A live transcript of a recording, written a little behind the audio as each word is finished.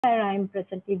where I am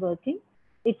presently working.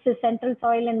 It's a central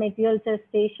soil and materials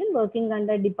station working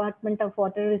under Department of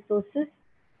Water Resources,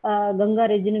 Ganga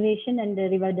Regeneration and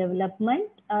River Development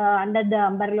under the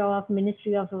umbrella of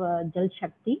Ministry of Jal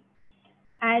Shakti.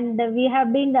 And we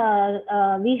have been,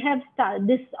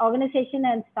 this organization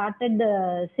has started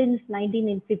since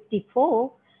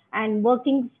 1954 and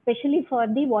working especially for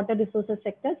the water resources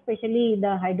sector, especially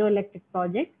the hydroelectric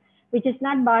project, which is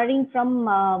not barring from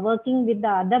working with the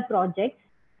other projects.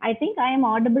 I think I am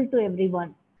audible to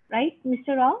everyone, right,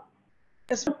 Mr. Rao?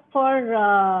 Yes. For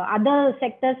other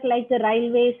sectors like the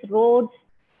railways, roads,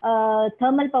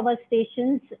 thermal power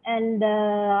stations, and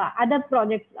other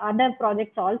projects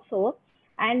also.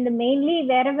 And mainly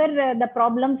wherever the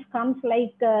problems comes,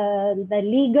 like the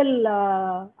legal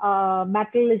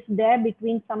battle is there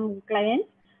between some clients,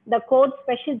 the court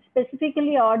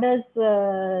specifically orders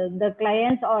the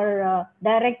clients or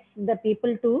directs the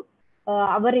people to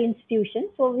our institution.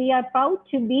 So we are proud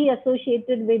to be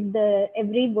associated with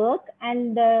every work,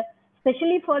 and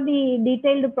especially for the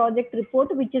detailed project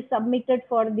report which is submitted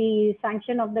for the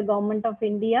sanction of the Government of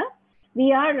India.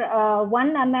 We are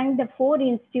one among the 4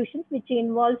 institutions which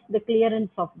involves the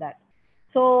clearance of that.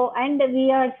 So, and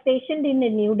we are stationed in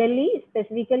New Delhi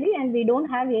specifically, and we don't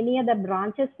have any other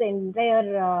branches in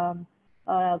their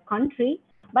country.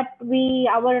 But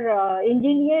our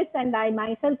engineers and I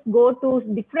myself go to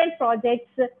different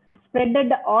projects spread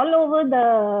all over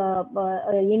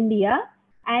the India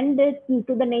and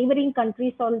to the neighboring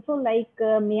countries also, like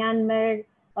Myanmar,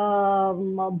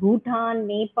 Bhutan,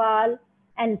 Nepal,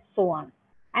 and so on.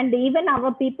 And even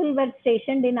our people were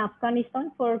stationed in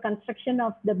Afghanistan for construction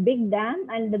of the big dam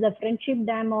and the Friendship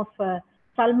Dam of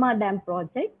Salma Dam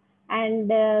project. And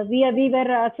we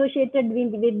were associated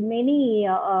with many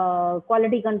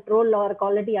quality control or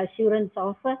quality assurance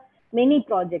of many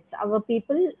projects. Our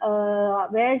people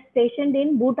were stationed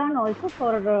in Bhutan also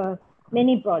for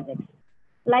many projects.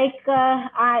 Like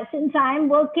since I am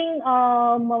working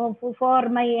for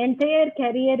my entire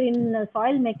career in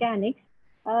soil mechanics,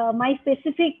 my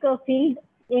specific field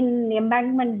in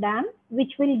Embankment Dam,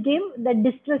 which will give the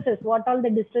distresses, what all the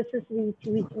distresses which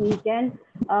we can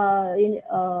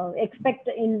expect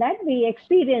in that, we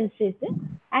experience it.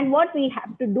 And what we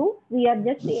have to do, we are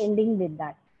just ending with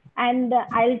that. And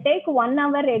I'll take 1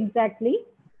 hour exactly.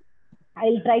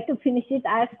 I'll try to finish it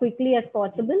as quickly as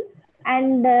possible.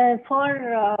 And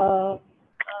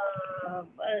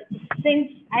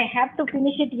since I have to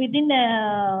finish it within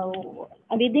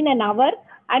an hour,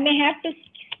 I may have to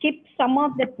skip some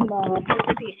of the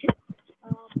presentation.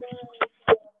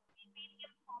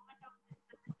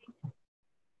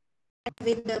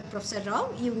 With Professor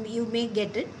Rao, you may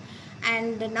get it.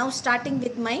 And now starting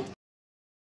with my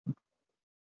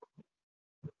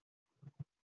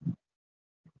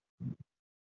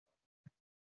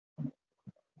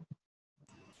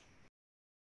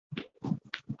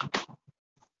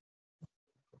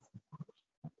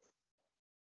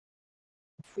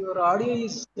Your audio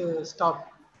is stopped.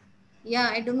 Yeah,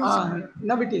 I don't know.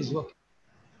 Now it is okay.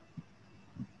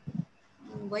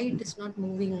 Why it is not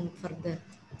moving further?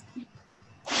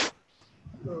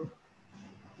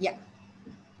 Yeah.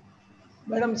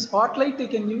 Madam, spotlight you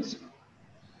can use.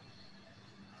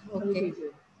 Okay.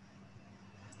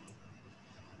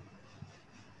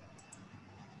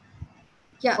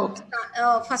 Yeah. Okay.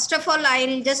 First of all,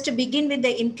 I'll just begin with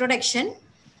the introduction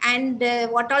and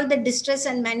what all the distress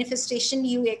and manifestation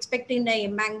you expect in the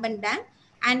embankment dam,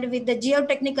 and with the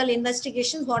geotechnical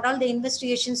investigations, what all the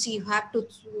investigations you have to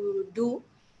do,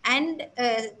 and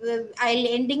I'll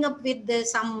ending up with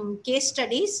some case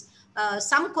studies.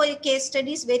 Some case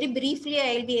studies very briefly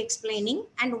I'll be explaining,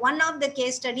 and one of the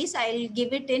case studies I'll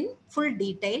give it in full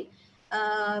detail,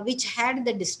 which had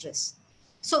the distress.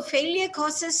 So failure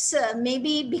causes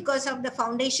maybe because of the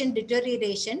foundation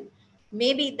deterioration.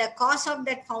 Maybe the cause of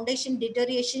that foundation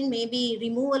deterioration may be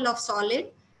removal of solid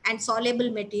and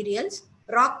soluble materials,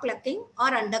 rock plucking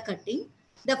or undercutting.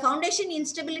 The foundation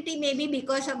instability may be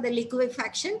because of the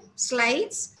liquefaction,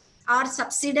 slides or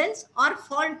subsidence or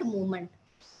fault movement.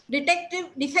 Defective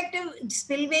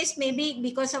spillways may be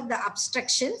because of the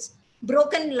obstructions,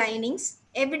 broken linings,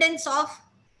 evidence of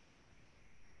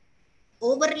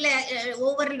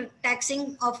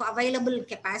overtaxing of available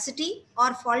capacity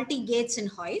or faulty gates and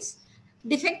hoists.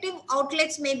 Defective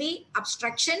outlets may be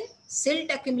obstruction,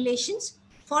 silt accumulations,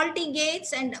 faulty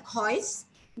gates and hoists,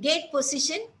 gate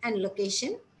position and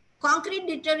location. Concrete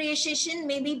deterioration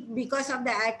may be because of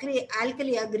the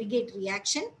alkali aggregate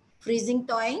reaction, freezing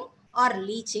thawing or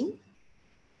leaching.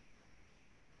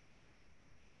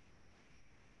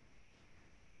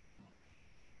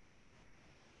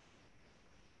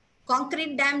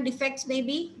 Concrete dam defects may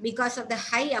be because of the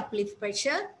high uplift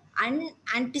pressure,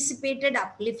 unanticipated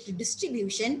uplift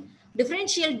distribution,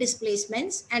 differential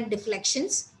displacements and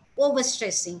deflections,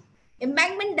 overstressing.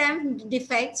 Embankment dam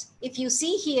defects, if you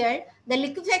see here, the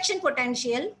liquefaction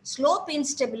potential, slope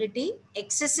instability,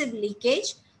 excessive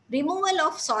leakage, removal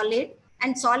of solid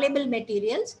and soluble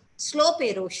materials, slope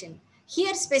erosion.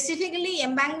 Here specifically,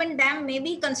 embankment dam may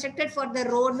be constructed for the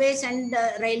roadways and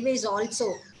railways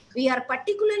also. We are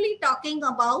particularly talking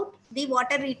about the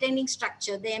water retaining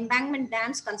structure, the embankment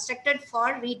dams constructed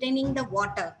for retaining the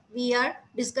water. We are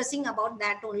discussing about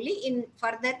that only in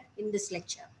further in this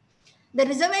lecture. The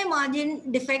reservoir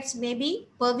margin defects may be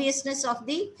perviousness of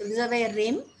the reservoir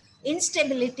rim,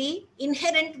 instability,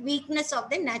 inherent weakness of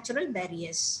the natural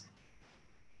barriers.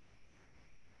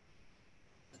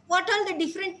 What are the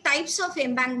different types of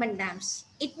embankment dams?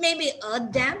 It may be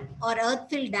earth dam or earth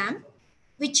fill dam,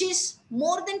 which is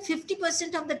more than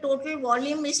 50% of the total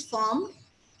volume is formed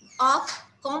of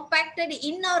compacted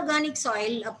inorganic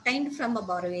soil obtained from a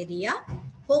borrow area.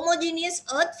 Homogeneous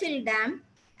earth fill dam,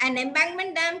 an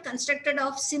embankment dam constructed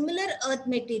of similar earth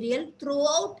material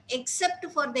throughout except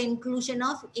for the inclusion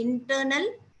of internal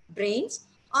drains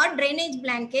or drainage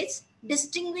blankets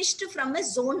distinguished from a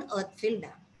zone earth fill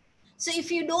dam. So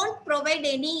if you don't provide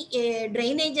any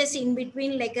drainages in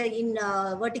between, like in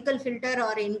vertical filter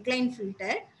or incline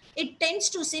filter, it tends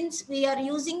to, since we are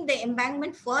using the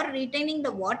embankment for retaining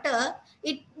the water,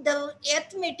 the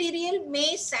earth material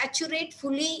may saturate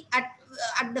fully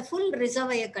at the full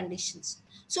reservoir conditions.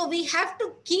 So we have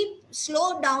to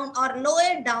slow down or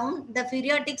lower down the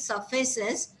phreatic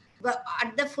surfaces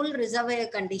at the full reservoir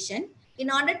condition. In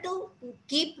order to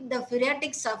keep the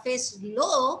phreatic surface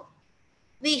low,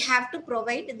 we have to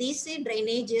provide these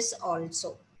drainages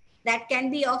also. That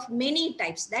can be of many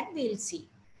types that we'll see.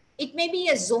 It may be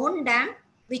a zone dam,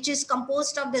 which is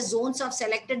composed of the zones of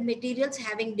selected materials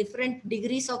having different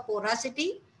degrees of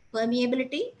porosity,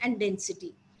 permeability, and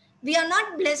density. We are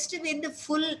not blessed with the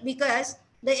full, because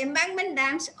the embankment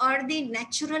dams are the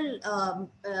natural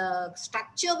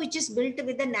structure which is built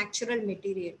with the natural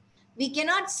material. We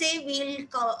cannot say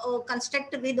we'll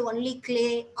construct with only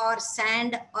clay or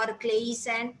sand or clayey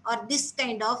sand or this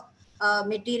kind of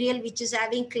material which is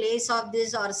having clays of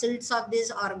this or silts of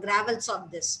this or gravels of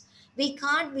this. We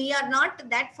are not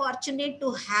that fortunate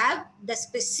to have the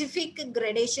specific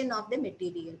gradation of the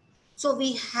material. So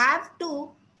we have to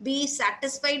be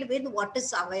satisfied with what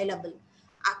is available.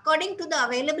 According to the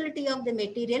availability of the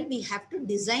material, we have to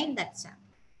design that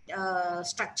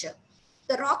structure.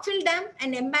 The Rockfill Dam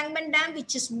and Embankment Dam,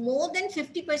 which is more than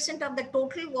 50% of the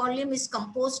total volume, is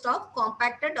composed of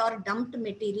compacted or dumped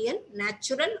material,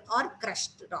 natural or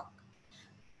crushed rock.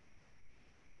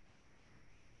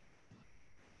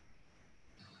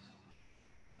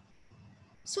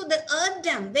 So the earth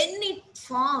dam, when it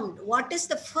formed, what is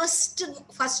the first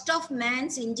of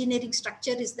man's engineering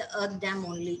structure is the earth dam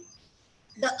only.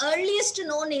 The earliest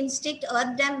known instinct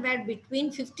earth dam were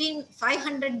between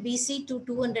 500 BC to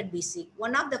 200 BC.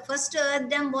 One of the first earth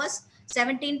dam was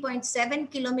 17.7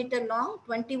 kilometer long,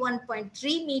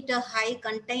 21.3 meter high,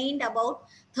 contained about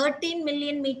 13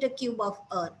 million meter cube of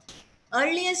earth.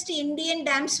 Earliest Indian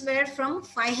dams were from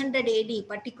 500 AD,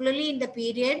 particularly in the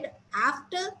period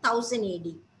after 1000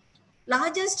 AD.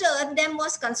 Largest earth dam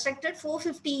was constructed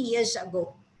 450 years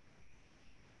ago.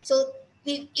 So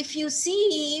if you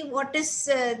see what is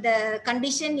the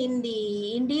condition in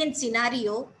the Indian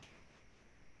scenario,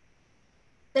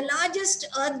 the largest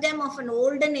earth dam of an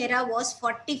olden era was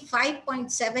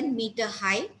 45.7 meter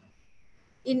high,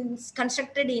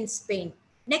 constructed in Spain.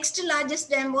 Next largest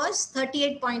dam was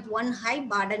 38.1 high,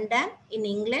 Baden Dam in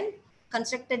England,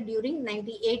 constructed during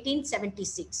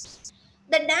 1876.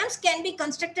 The dams can be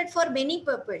constructed for many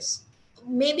purposes,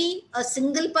 maybe a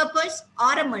single purpose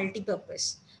or a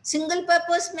multi-purpose. Single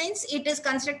purpose means it is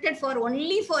constructed for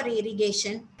only for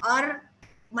irrigation, or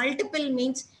multiple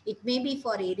means it may be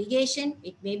for irrigation,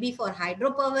 it may be for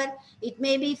hydropower, it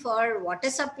may be for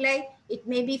water supply, it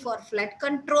may be for flood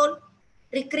control,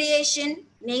 recreation,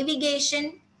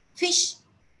 navigation, fish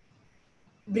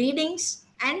breedings,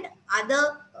 and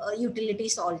other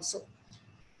utilities also.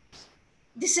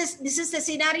 This is the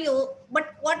scenario.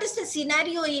 But what is the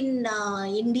scenario in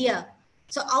India?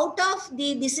 So out of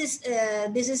this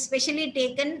is specially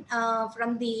taken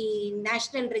from the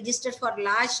National Register for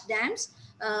Large Dams,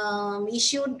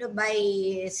 issued by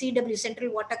CW,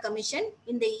 Central Water Commission,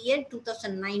 in the year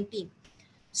 2019.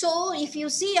 So if you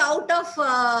see, out of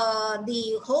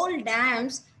the whole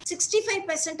dams,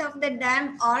 65% of the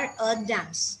dam are earth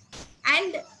dams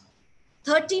and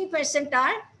 13%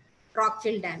 are rock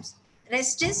fill dams.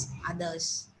 Rest is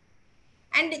others.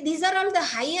 And these are all the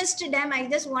highest dam. I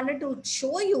just wanted to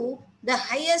show you the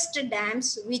highest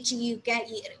dams which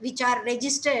are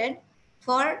registered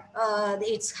for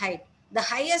its height. The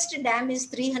highest dam is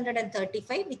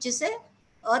 335, which is a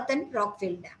earthen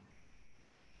rockfill dam.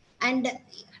 And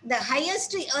the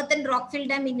highest earthen rockfill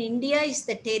dam in India is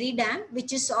the Terry Dam,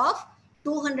 which is of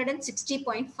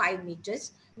 260.5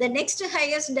 meters. The next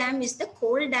highest dam is the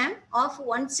Coal Dam of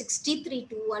 163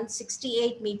 to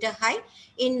 168 meter high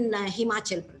in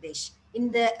Himachal Pradesh,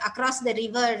 across the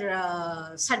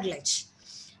river Sutlej.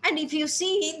 And if you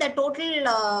see the total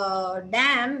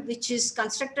dam which is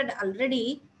constructed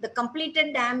already, the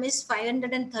completed dam is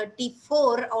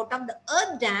 534 out of the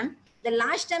earth dam. The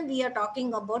last dam we are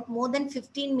talking about, more than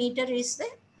 15 meter is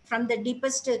from the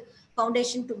deepest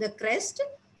foundation to the crest.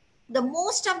 The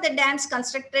most of the dams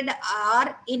constructed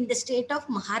are in the state of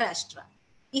Maharashtra.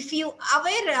 If you are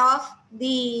aware of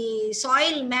the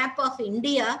soil map of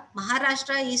India,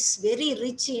 Maharashtra is very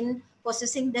rich in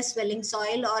possessing the swelling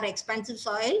soil or expansive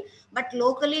soil, but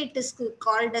locally it is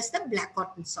called as the black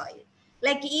cotton soil.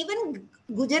 Like even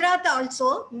Gujarat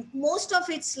also, most of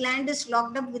its land is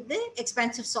locked up with the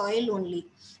expansive soil only.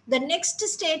 The next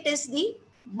state is the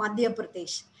Madhya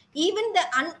Pradesh. Even the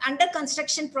under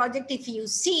construction project, if you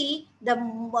see, the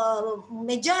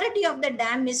majority of the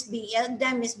dam is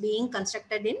being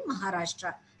constructed in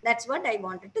Maharashtra. That's what I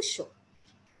wanted to show.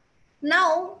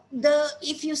 Now,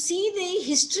 if you see the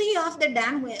history of the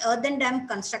earthen dam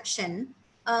construction,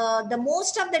 the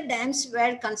most of the dams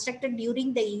were constructed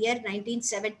during the year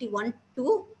 1971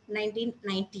 to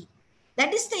 1990.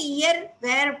 That is the year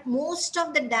where most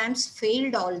of the dams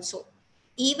failed also.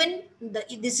 Even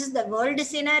this is the world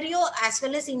scenario as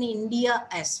well as in India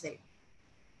as well.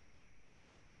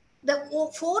 The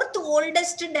fourth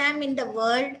oldest dam in the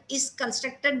world is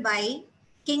constructed by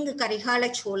King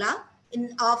Karihala Chola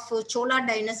of Chola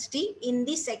dynasty in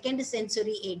the 2nd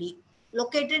century AD,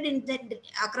 located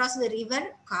across the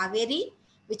river Kaveri,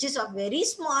 which is a very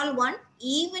small one.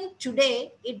 Even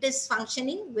today, it is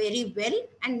functioning very well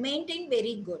and maintained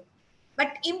very good.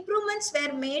 But improvements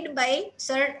were made by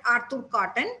Sir Arthur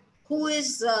Cotton, who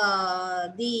is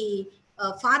the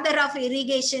father of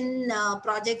irrigation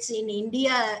projects in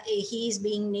India. He is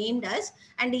being named as,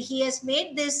 and he has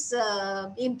made this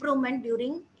improvement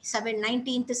during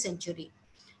 19th century.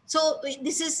 So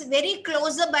this is very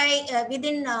closer by,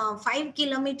 within 5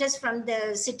 kilometers from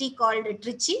the city called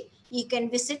Trichy. You can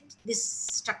visit this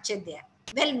structure there,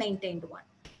 well maintained one.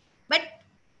 But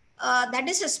that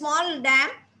is a small dam,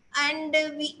 and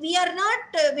we are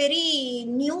not very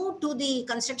new to the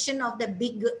construction of the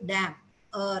big dam,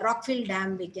 Rockfill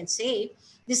Dam, we can say.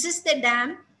 This is the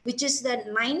dam which is the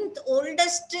 9th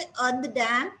oldest earth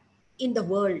dam in the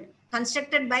world,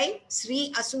 constructed by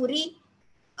Sri Asuri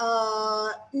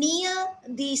near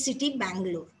the city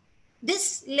Bangalore.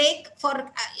 This lake, for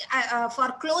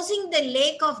closing the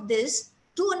lake of this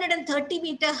 230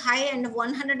 meter high and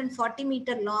 140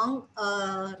 meter long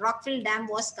Rockfill Dam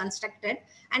was constructed,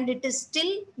 and it is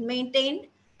still maintained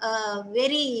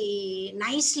very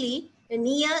nicely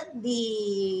near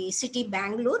the city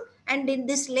Bangalore, and in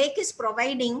this lake is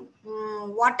providing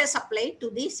water supply to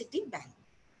the city Bangalore.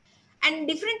 And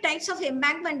different types of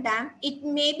embankment dam, it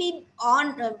may be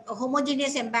on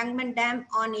homogeneous embankment dam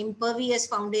on impervious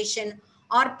foundation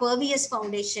or pervious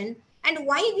foundation. And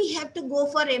why we have to go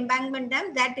for embankment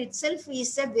dam? That itself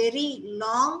is a very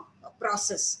long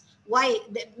process. Why?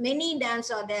 Many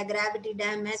dams are there: gravity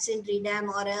dam, masonry dam,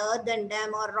 or earthen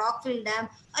dam, or rockfill dam,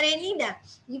 or any dam.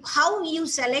 How you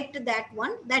select that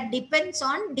one, that depends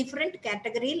on different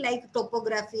category like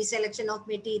topography, selection of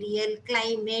material,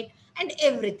 climate, and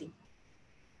everything.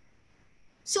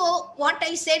 So what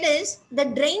I said is the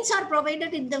drains are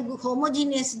provided in the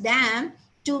homogeneous dam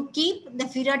to keep the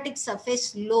phreatic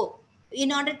surface low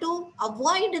in order to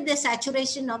avoid the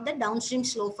saturation of the downstream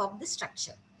slope of the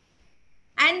structure.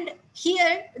 And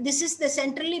here, this is the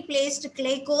centrally placed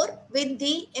clay core with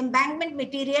the embankment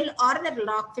material or the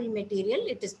rockfill material.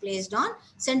 It is placed on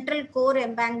central core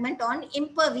embankment on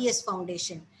impervious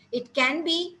foundation. It can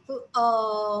be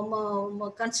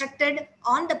constructed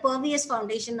on the pervious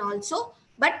foundation also,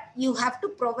 but you have to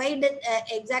provide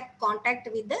exact contact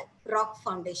with the rock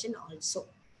foundation also.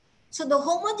 So the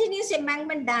homogeneous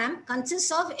embankment dam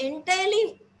consists of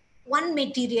entirely one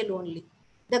material only.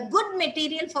 The good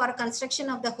material for construction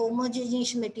of the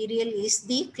homogeneous material is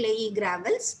the clayey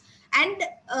gravels, and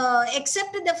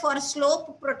except for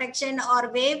slope protection or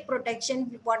wave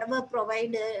protection, whatever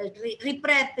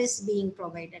riprap is being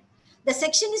provided. The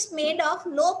section is made of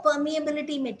low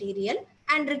permeability material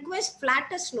and requires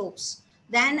flatter slopes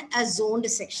than a zoned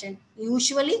section,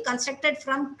 usually constructed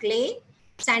from clay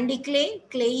sandy clay,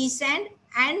 clayey sand,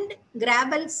 and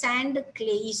gravel sand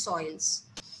clayey soils.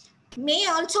 May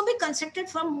also be constructed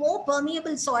from more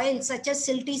permeable soils such as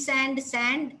silty sand,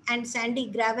 sand, and sandy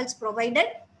gravels, provided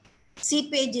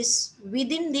seepage is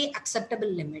within the acceptable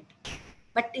limit.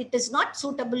 But it is not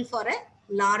suitable for a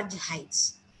large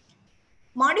heights.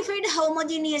 Modified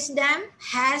homogeneous dam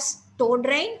has toe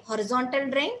drain, horizontal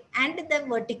drain, and the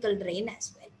vertical drain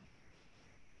as well.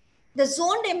 The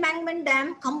zoned embankment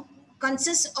dam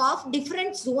consists of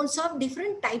different zones of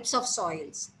different types of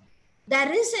soils.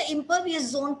 There is an impervious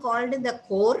zone called the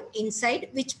core inside,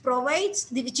 which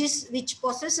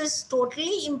possesses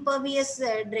totally impervious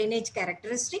drainage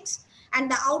characteristics, and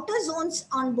the outer zones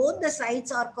on both the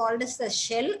sides are called as the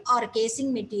shell or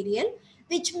casing material,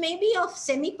 which may be of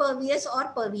semi-pervious or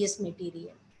pervious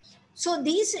material. So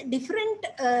these different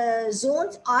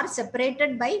zones are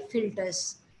separated by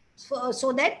filters,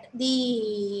 so that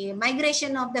the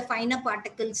migration of the finer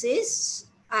particles is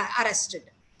arrested.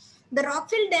 The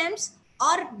rockfill dams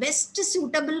are best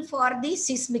suitable for the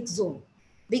seismic zone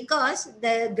because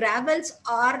the gravels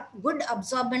are good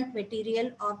absorbent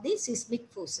material of the seismic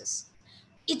forces.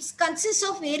 It consists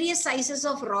of various sizes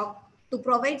of rock to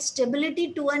provide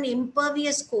stability to an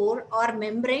impervious core or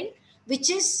membrane, which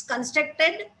is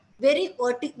constructed very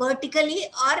vertically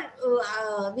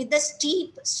or with the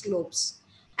steep slopes,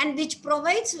 and which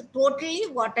provides totally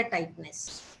water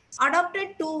tightness.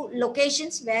 Adapted to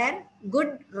locations where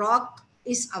good rock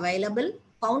is available,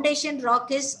 foundation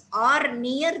rock is or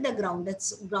near the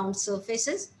ground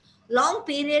surfaces, long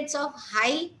periods of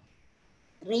high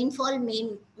rainfall may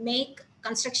make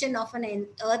construction of an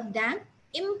earth dam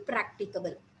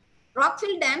impracticable.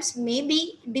 Rockfill dams may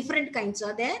be different kinds.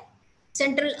 Are there?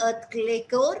 Central earth clay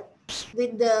core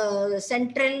with the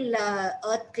central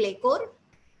earth clay core,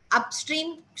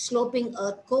 upstream sloping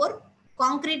earth core,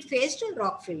 concrete faced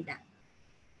rockfill dam.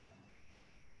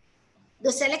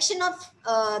 The selection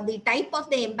of the type of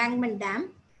the embankment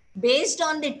dam based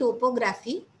on the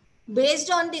topography, based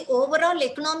on the overall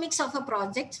economics of a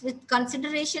project with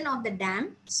consideration of the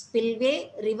dam,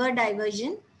 spillway, river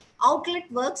diversion,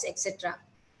 outlet works, etc.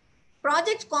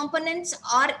 Project components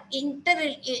are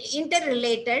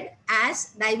interrelated,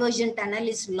 as diversion tunnel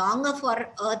is longer for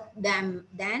earth dam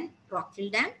than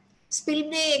rockfill dam.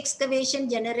 Spillway excavation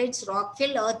generates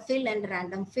rockfill, earthfill, and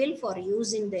random fill for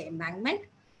use in the embankment.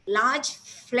 Large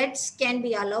floods can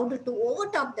be allowed to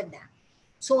overtop the dam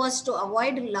so as to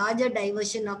avoid larger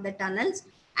diversion of the tunnels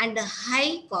and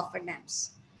high coffer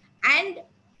dams. And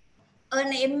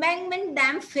an embankment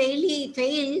dam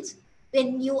fails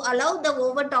when you allow the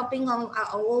overtopping of,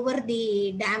 over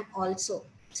the dam also.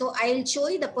 So I'll show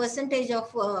you the percentage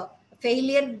of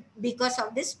failure because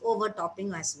of this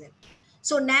overtopping as well.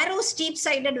 So narrow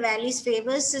steep-sided valleys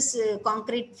favors this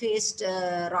concrete-faced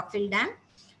rockfill dam.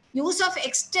 Use of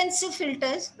extensive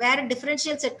filters where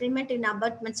differential settlement in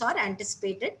abutments are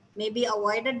anticipated may be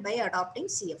avoided by adopting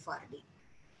CFRD.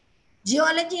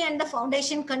 Geology and the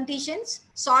foundation conditions.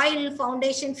 Soil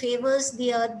foundation favors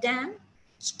the earth dam.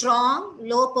 Strong,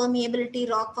 low permeability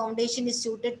rock foundation is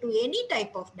suited to any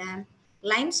type of dam.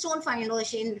 Limestone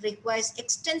foundation requires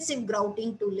extensive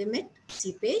grouting to limit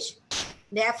seepage.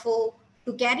 Therefore,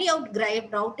 to carry out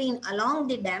grouting along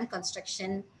the dam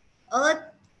construction, earth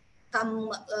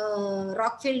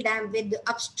rockfill dam with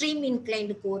upstream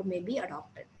inclined core may be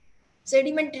adopted.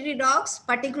 Sedimentary rocks,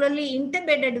 particularly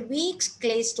interbedded weak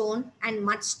clay stone and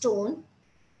mudstone,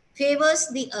 favors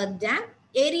the earth dam.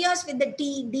 Areas with the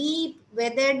deep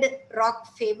weathered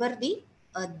rock favor the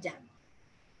earth dam.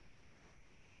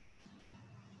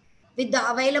 With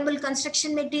the available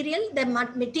construction material, the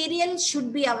material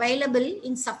should be available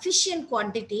in sufficient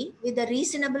quantity with a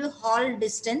reasonable haul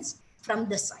distance from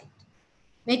the site.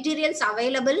 Materials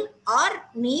available or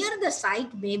near the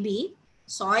site may be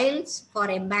soils for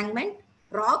embankment,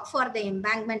 rock for the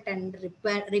embankment and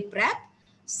riprap,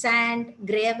 sand,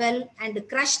 gravel, and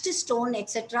crushed stone,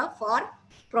 etc. for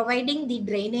providing the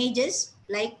drainages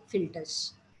like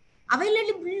filters.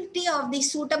 Availability of the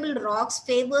suitable rocks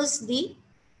favors the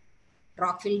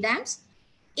rockfill dams.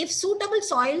 If suitable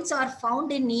soils are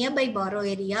found in nearby borough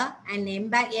area, an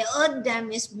earth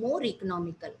dam is more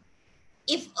economical.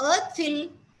 If earth fill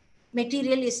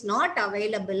material is not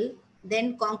available,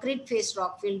 then concrete faced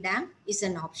rockfill dam is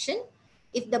an option.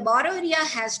 If the borough area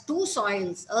has two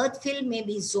soils, earth fill may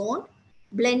be zoned.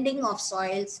 Blending of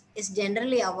soils is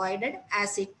generally avoided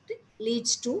as it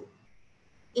leads to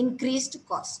increased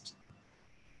cost.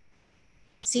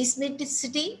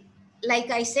 Seismicity,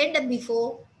 like I said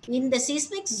before, in the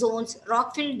seismic zones,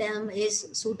 rockfill dam is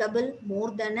suitable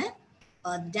more than a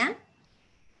earth dam.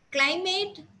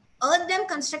 Climate earth dam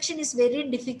construction is very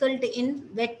difficult in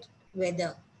wet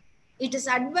weather. It is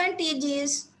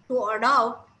advantageous to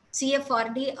adopt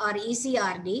CFRD or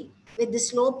ECRD with the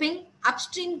sloping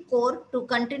upstream core to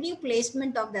continue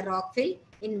placement of the rockfill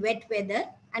in wet weather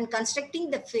and constructing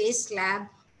the face slab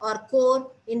or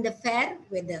core in the fair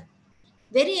weather.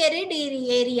 Very arid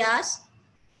areas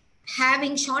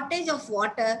having shortage of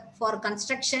water for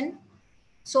construction,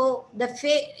 so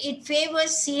it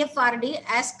favors CFRD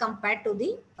as compared to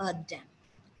the earth dam.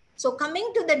 So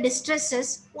coming to the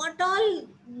distresses, what all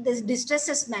these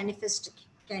distresses manifest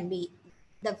can be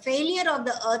the failure of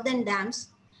the earthen dams.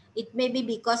 It may be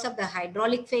because of the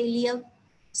hydraulic failure,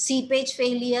 seepage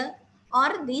failure,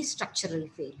 or the structural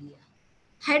failure.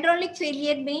 Hydraulic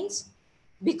failure means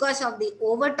because of the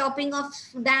overtopping of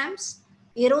dams,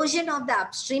 erosion of the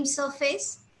upstream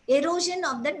surface, erosion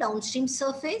of the downstream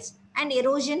surface, and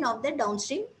erosion of the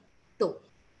downstream toe.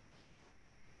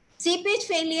 Seepage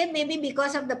failure may be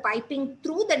because of the piping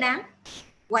through the dam.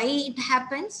 Why it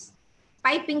happens?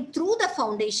 Piping through the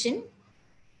foundation,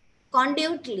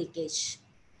 conduit leakage.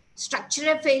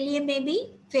 Structural failure may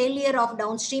be failure of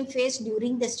downstream phase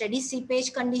during the steady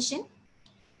seepage condition,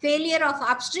 failure of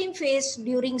upstream phase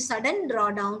during sudden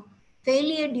drawdown,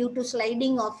 failure due to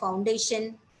sliding of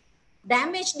foundation,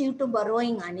 damage due to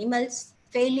burrowing animals,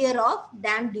 failure of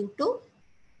dam due to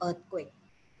earthquake.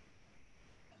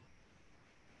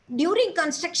 During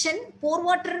construction, pore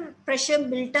water pressure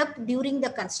built up during the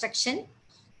construction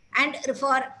and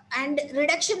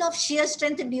reduction of shear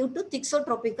strength due to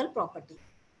thixotropical property.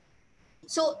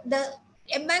 So the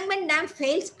embankment dam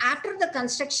fails after the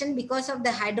construction because of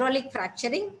the hydraulic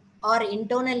fracturing or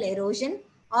internal erosion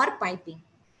or piping.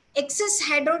 Excess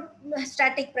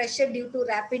hydrostatic pressure due to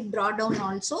rapid drawdown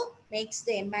also makes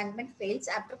the embankment fails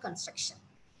after construction.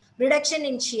 Reduction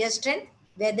in shear strength,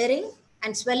 weathering,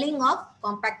 and swelling of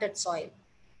compacted soil,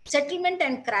 settlement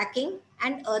and cracking,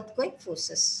 and earthquake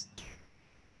forces.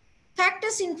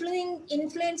 Factors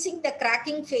influencing the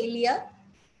cracking failure: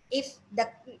 if the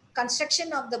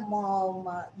construction of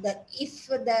if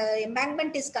the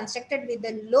embankment is constructed with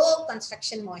a low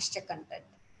construction moisture content,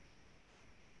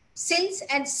 silts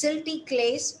and silty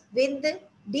clays with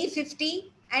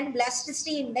D50 and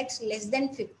plasticity index less than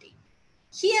 50.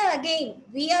 Here again,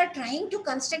 we are trying to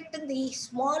construct the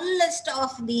smallest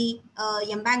of the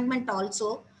embankment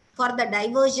also for the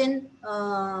diversion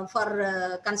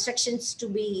for constructions to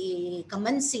be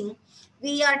commencing.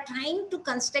 We are trying to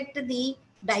construct the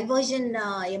diversion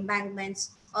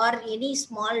embankments or any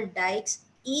small dikes,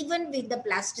 even with the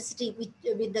plasticity,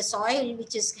 with the soil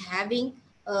which is having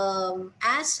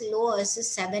as low as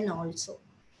 7 also.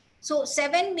 So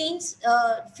 7 means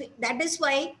that is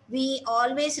why we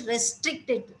always restrict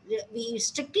it. We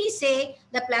strictly say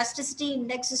the plasticity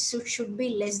index should be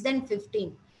less than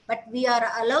 15. But we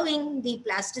are allowing the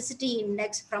plasticity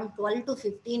index from 12 to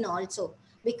 15 also.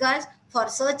 Because for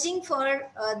searching for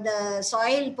the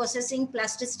soil possessing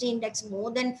plasticity index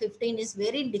more than 15 is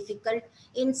very difficult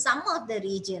in some of the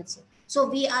regions. So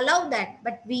we allow that,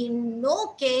 but we in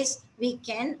no case we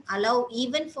can allow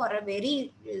even for a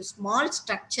very small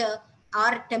structure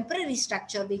or temporary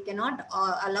structure, we cannot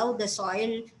allow the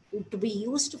soil to be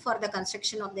used for the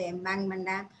construction of the embankment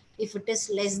dam if it is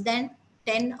less than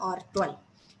 10 or 12.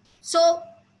 So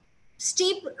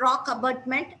steep rock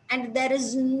abutment and there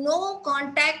is no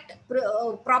contact,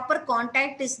 proper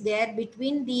contact is there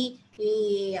between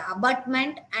the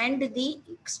abutment and the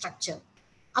structure.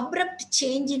 Abrupt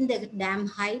change in the dam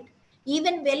height,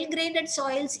 even well-graded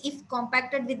soils, if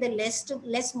compacted with the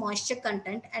less moisture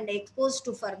content and exposed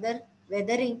to further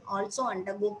weathering, also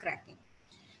undergo cracking.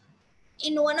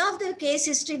 In one of the case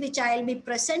history which I'll be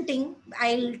presenting,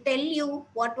 I'll tell you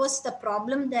what was the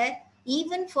problem there.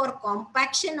 Even for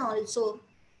compaction also,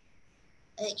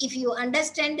 if you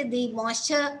understand the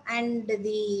moisture and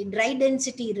the dry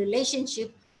density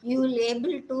relationship, you will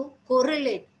able to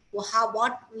correlate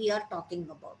what we are talking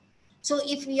about. So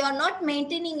if we are not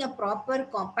maintaining a proper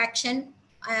compaction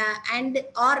and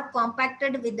are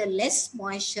compacted with the less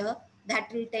moisture,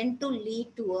 that will tend to lead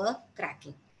to a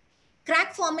cracking.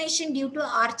 Crack formation due to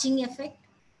arching effect,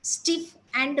 stiff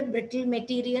and brittle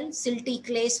material, silty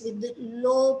clays with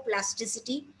low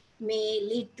plasticity may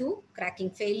lead to cracking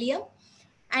failure,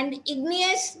 and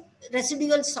igneous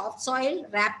residual soft soil,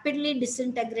 rapidly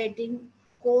disintegrating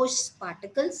coarse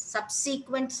particles,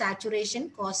 subsequent saturation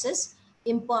causes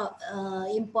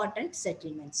important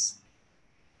settlements.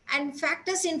 And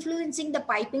factors influencing the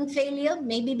piping failure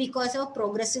may be because of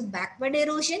progressive backward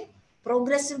erosion,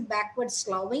 progressive backward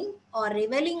sloughing, or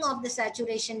revealing of the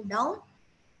saturation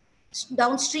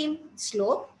downstream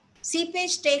slope.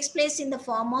 Seepage takes place in the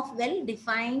form of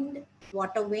well-defined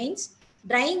water veins,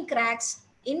 drying cracks,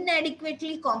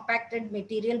 inadequately compacted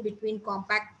material between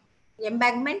compact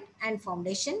embankment and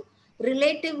foundation,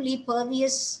 relatively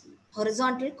pervious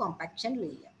horizontal compaction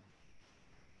layer.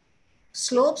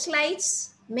 Slope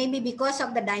slides may be because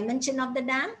of the dimension of the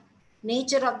dam,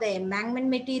 nature of the embankment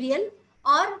material,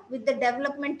 or with the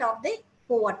development of the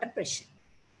water pressure.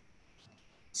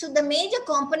 So the major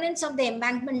components of the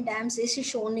embankment dams is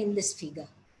shown in this figure.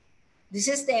 This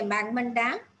is the embankment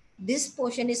dam. This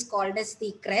portion is called as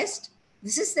the crest.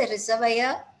 This is the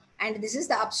reservoir, and this is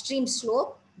the upstream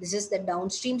slope. This is the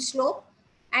downstream slope,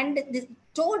 and the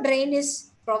tow drain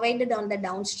is provided on the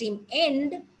downstream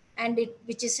end, and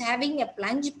which is having a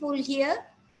plunge pool here,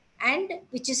 and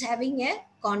which is having a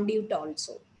conduit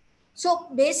also. So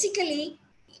basically,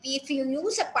 if you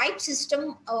use a pipe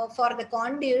system for the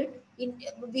conduit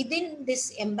within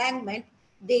this embankment,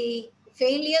 the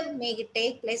failure may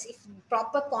take place if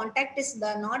proper contact is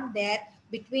not there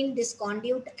between this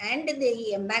conduit and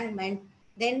the embankment,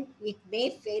 then it may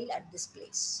fail at this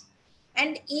place.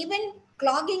 And even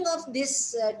clogging of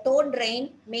this tow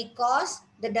drain may cause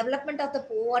the development of the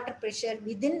water pressure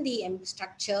within the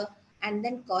structure and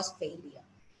then cause failure.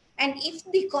 And if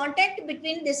the contact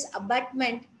between this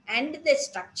abutment and the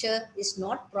structure is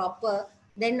not proper,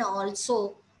 then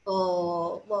also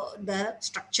the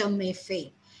structure may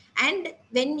fail. And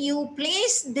when you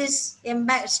place this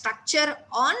structure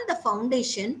on the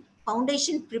foundation,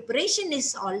 foundation preparation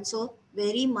is also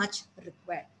very much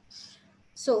required.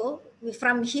 So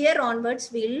from here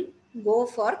onwards, we'll go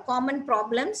for common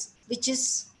problems, which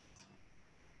is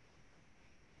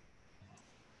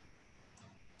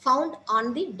found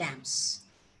on the dams.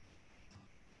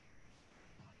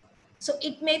 So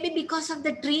it may be because of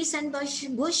the trees and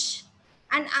bush.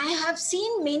 And I have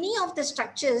seen many of the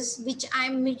structures which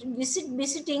I'm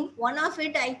visiting. One of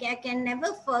it, I can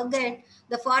never forget.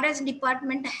 The forest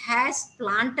department has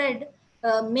planted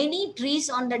many trees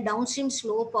on the downstream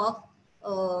slope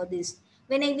of this.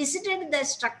 When I visited the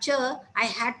structure, I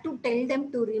had to tell them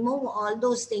to remove all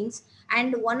those things.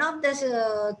 And one of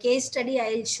the case study,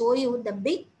 I'll show you the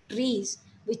big trees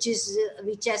which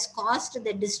has caused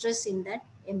the distress in that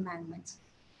embankments.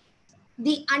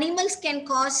 The animals can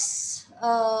cause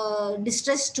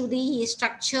distress to the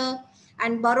structure,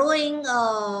 and burrowing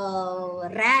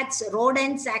rats,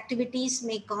 rodents activities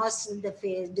may cause the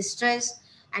distress,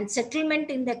 and settlement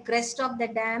in the crest of the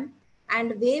dam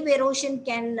and wave erosion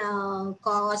can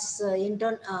cause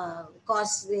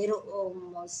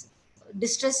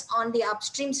distress on the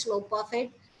upstream slope of it.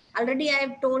 Already I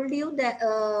have told you that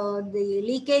the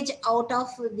leakage out of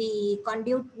the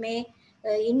conduit may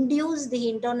induce the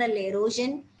internal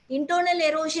erosion. Internal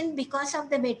erosion because of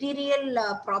the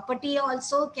material property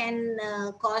also can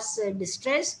cause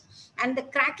distress, and the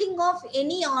cracking of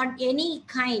any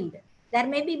kind. There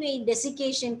may be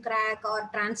desiccation crack or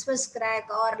transverse crack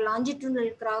or longitudinal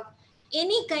crack.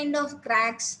 Any kind of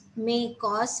cracks may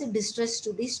cause distress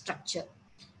to the structure.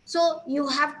 So you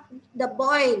have the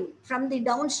boil from the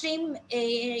downstream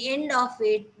end of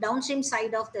it, downstream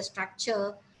side of the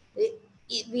structure,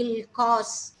 it will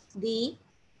cause the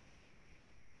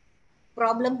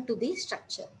problem to the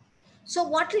structure. So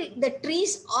the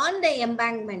trees on the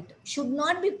embankment should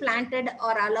not be planted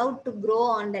or allowed to grow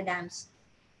on the dams.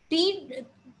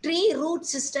 Tree root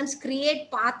systems create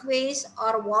pathways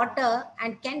or water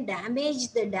and can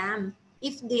damage the dam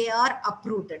if they are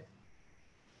uprooted.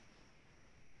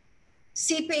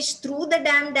 Seepage through the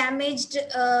dam damaged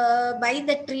by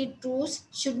the tree roots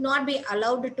should not be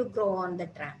allowed to grow on the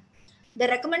dam. The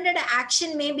recommended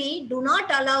action may be do not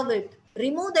allow it.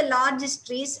 Remove the largest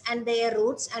trees and their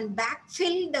roots and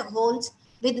backfill the holes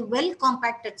with well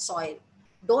compacted soil.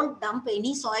 Don't dump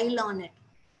any soil on it.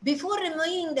 Before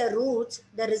removing the roots,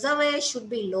 the reservoir should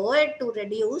be lowered to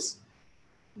reduce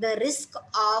the risk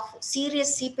of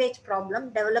serious seepage problem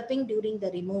developing during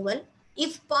the removal.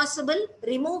 If possible,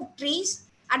 remove trees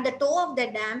at the toe of the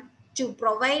dam to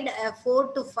provide a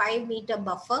 4 to 5 meter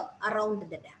buffer around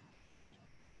the dam.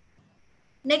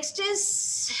 Next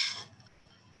is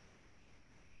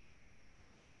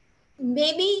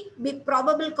maybe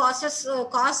probable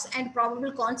cause and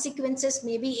probable consequences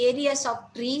may be areas of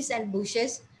trees and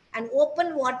bushes, and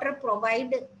open water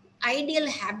provide ideal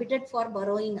habitat for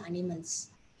burrowing animals.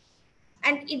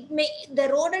 And the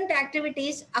rodent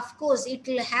activities, of course, it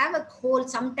will have a hole.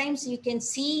 Sometimes you can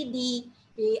see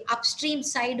the upstream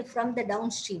side from the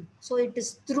downstream. So it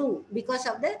is through because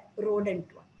of the rodent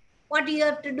one. What you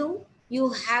have to do? You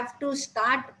have to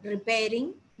start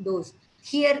repairing those.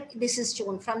 Here, this is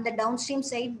shown from the downstream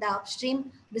side, the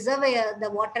upstream reservoir, the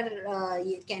water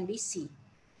can be seen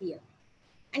here.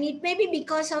 And it may be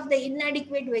because of the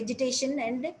inadequate vegetation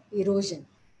and erosion.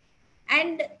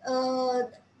 And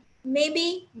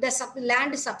maybe the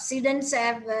land subsidence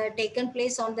have taken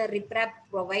place on the riprap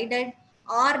provided,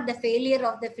 or the failure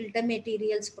of the filter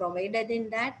materials provided in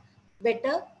that.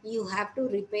 Better you have to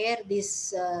repair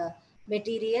these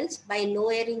materials by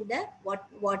lowering the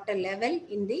water level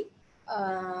in the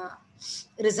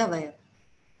reservoir.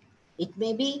 It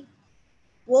may be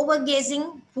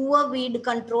overgazing, poor weed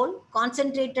control,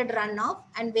 concentrated runoff,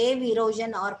 and wave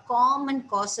erosion are common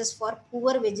causes for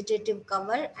poor vegetative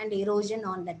cover and erosion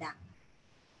on the dam.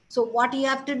 So what you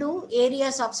have to do,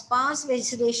 areas of sparse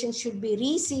vegetation should be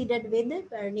reseeded with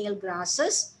perennial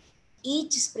grasses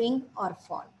each spring or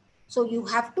fall. So you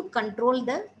have to control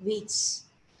the weeds.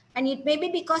 And it may be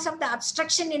because of the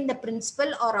obstruction in the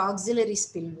principal or auxiliary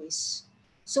spillways.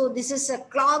 So this is a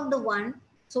clogged one.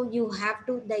 So you have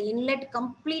to, the inlet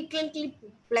completely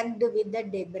plugged with the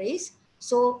debris.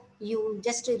 So you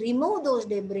just remove those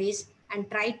debris and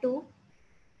try to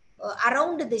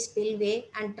around the spillway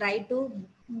and try to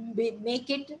make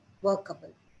it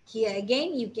workable. Here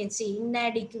again, you can see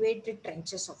inadequate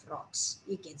trenches of rocks.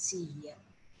 You can see here.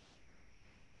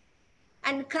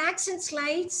 And cracks and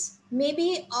slides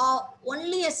maybe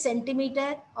only a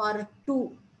centimeter or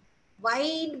two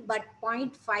wide, but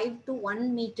 0.5 to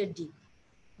 1 meter deep.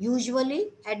 Usually,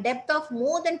 a depth of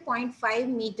more than 0.5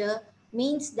 meter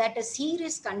means that a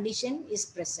serious condition is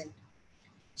present.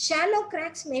 Shallow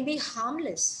cracks may be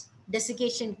harmless,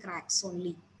 desiccation cracks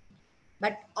only.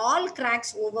 But all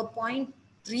cracks over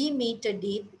 0.3 meter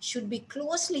deep should be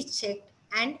closely checked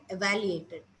and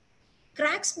evaluated.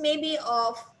 Cracks may be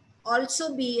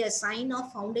also be a sign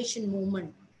of foundation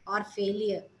movement or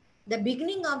failure, the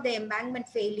beginning of the embankment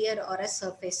failure or a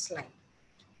surface slide.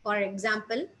 For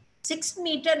example,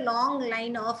 6-meter long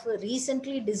line of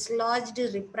recently dislodged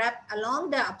riprap along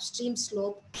the upstream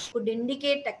slope could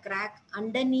indicate a crack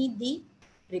underneath the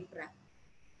riprap.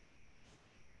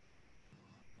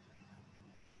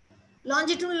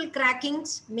 Longitudinal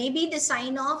crackings may be the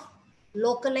sign of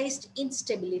localized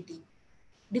instability,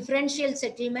 differential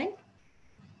settlement,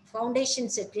 foundation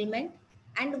settlement,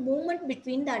 and movement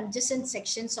between the adjacent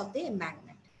sections of the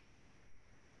embankment.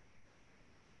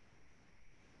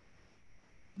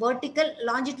 Vertical,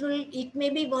 longitudinal, it may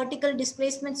be vertical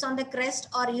displacements on the crest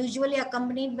or usually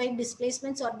accompanied by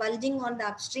displacements or bulging on the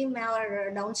upstream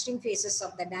or downstream faces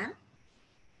of the dam.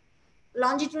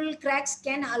 Longitudinal cracks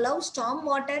can allow storm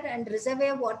water and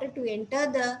reservoir water to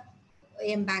enter the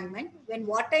embankment. When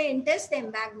water enters the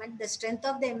embankment, the strength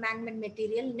of the embankment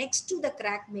material next to the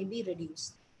crack may be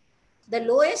reduced. The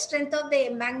lowest strength of the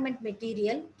embankment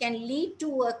material can lead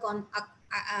to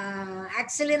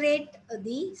accelerate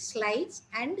the slides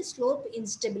and slope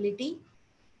stability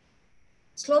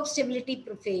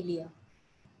failure.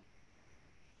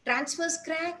 Transverse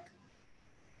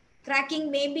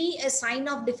cracking may be a sign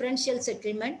of differential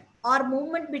settlement or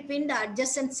movement between the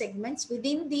adjacent segments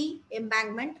within the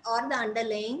embankment or the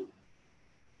underlying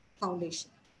foundation.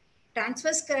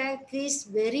 Transverse crack is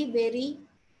very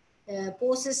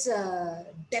poses a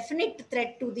definite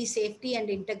threat to the safety and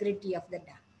integrity of the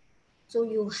dam. So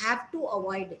you have to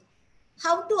avoid it.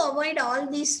 How to avoid all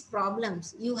these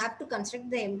problems? You have to construct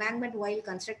the embankment while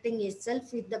constructing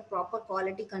itself with the proper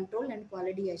quality control and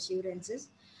quality assurances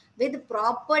with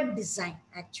proper design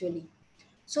actually.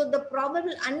 So the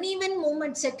probable uneven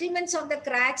movement, settlements of the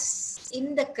cracks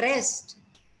in the crest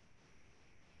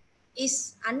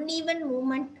is uneven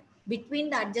movement between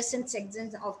the adjacent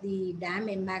sections of the dam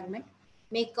embankment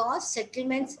may cause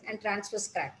settlements and transverse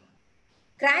cracking.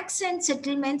 Cracks and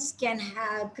settlements can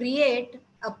create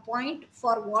a point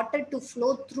for water to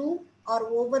flow through or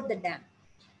over the dam.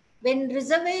 When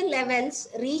reservoir levels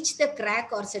reach the crack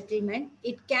or settlement,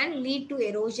 it can lead to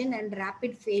erosion and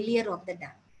rapid failure of the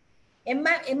dam.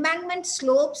 Embankment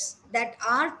slopes that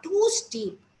are too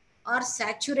steep or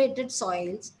saturated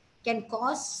soils can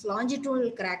cause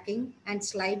longitudinal cracking and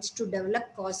slides to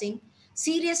develop, causing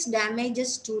serious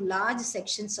damages to large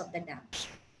sections of the dam.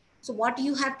 So what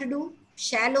you have to do?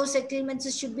 Shallow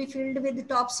settlements should be filled with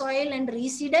topsoil and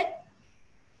reseeded.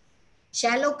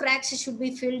 Shallow cracks should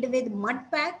be filled with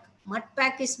mud pack. Mud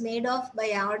pack is made of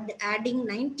by adding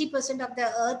 90% of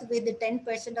the earth with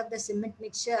 10% of the cement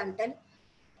mixture until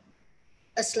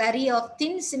a slurry of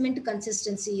thin cement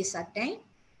consistency is attained.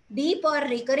 Deep or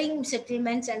recurring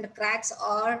settlements and cracks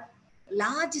or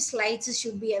large slides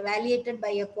should be evaluated by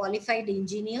a qualified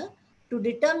engineer to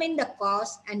determine the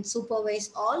cause and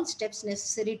supervise all steps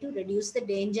necessary to reduce the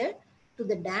danger to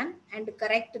the dam and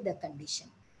correct the condition.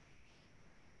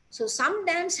 So some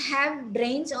dams have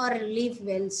drains or relief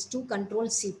wells to control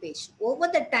seepage. Over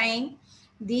the time,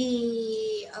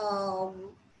 the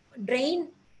drain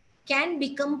can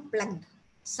become plugged,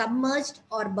 submerged,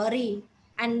 or buried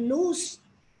and lose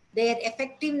their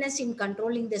effectiveness in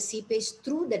controlling the seepage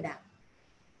through the dam.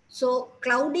 So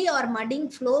cloudy or mudding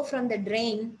flow from the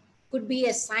drain could be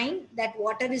a sign that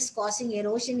water is causing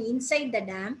erosion inside the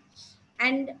dam.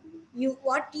 And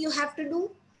what you have to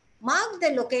do, mark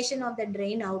the location of the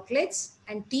drain outlets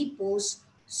and T-posts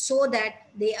so that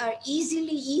they are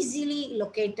easily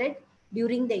located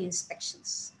during the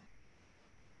inspections.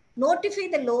 Notify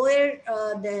the lower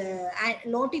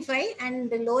notify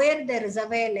and lower the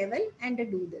reservoir level and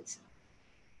do this.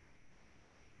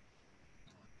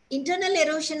 Internal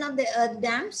erosion of the earth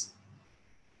dams,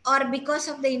 or because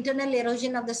of the internal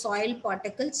erosion of the soil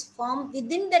particles formed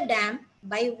within the dam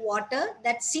by water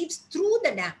that seeps through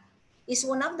the dam, is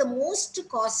one of the most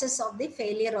causes of the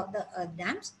failure of the earth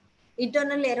dams.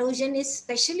 Internal erosion is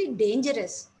especially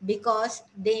dangerous because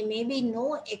there may be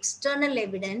no external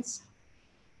evidence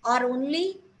or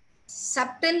only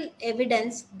subtle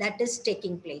evidence that is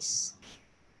taking place.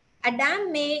 A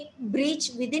dam may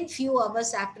breach within few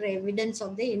hours after evidence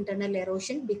of the internal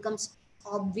erosion becomes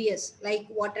obvious, like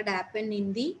what had happened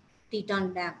in the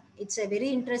Teton Dam. It's a very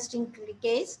interesting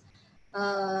case,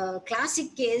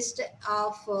 classic case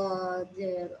of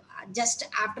just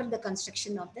after the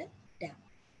construction of the dam.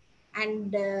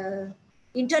 And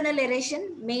internal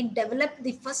erosion may develop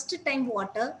the first time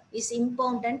water is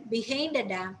impounded behind a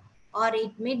dam, or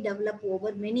it may develop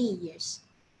over many years.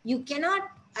 You cannot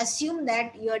assume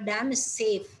that your dam is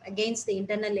safe against the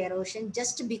internal erosion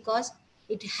just because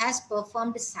it has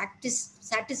performed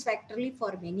satisfactorily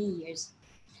for many years.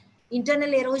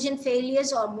 Internal erosion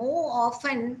failures are more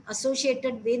often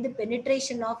associated with the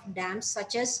penetration of dams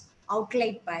such as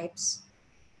outlet pipes,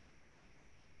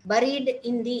 buried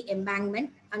in the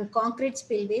embankment, and concrete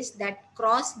spillways that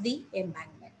cross the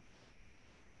embankment.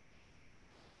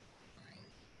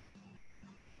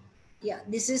 Yeah,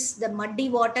 this is the muddy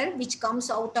water which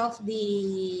comes out of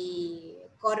the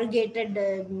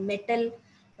corrugated metal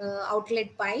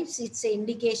outlet pipes. It's an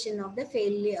indication of the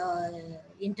failure,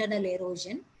 internal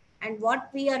erosion. And what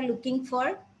we are looking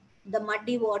for, the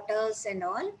muddy waters and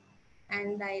all.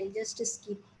 And I'll just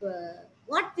skip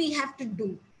what we have to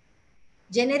do.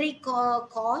 Generic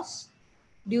cause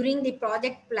during the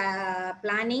project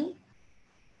planning,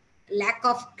 lack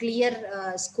of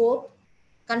clear scope,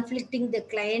 conflicting the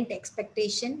client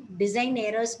expectation, design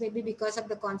errors, maybe because of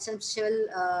the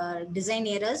conceptual design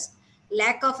errors,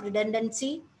 lack of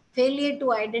redundancy, failure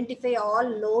to identify all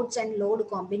loads and load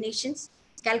combinations,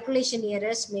 calculation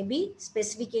errors, maybe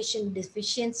specification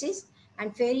deficiencies,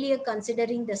 and failure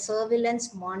considering the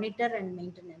surveillance, monitor, and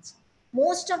maintenance.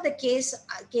 Most of the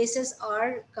cases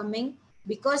are coming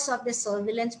because of the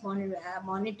surveillance,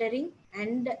 monitoring,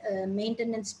 and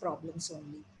maintenance problems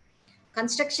only.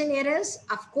 Construction errors,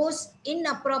 of course,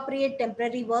 inappropriate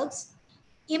temporary works,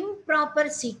 improper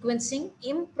sequencing,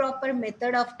 improper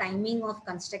method of timing of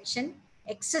construction,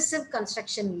 excessive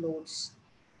construction loads.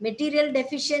 Material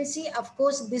deficiency, of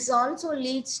course, this also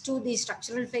leads to the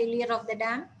structural failure of the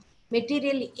dam.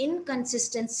 Material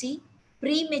inconsistency,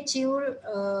 premature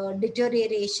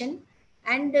deterioration,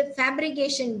 and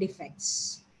fabrication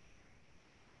defects.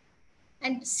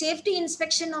 And safety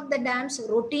inspection of the dams,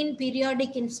 routine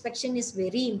periodic inspection is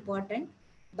very important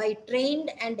by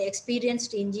trained and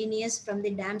experienced engineers from the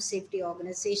dam safety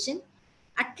organization,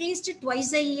 at least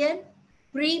twice a year,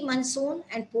 pre-monsoon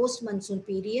and post-monsoon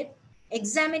period.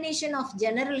 Examination of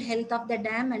general health of the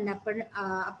dam and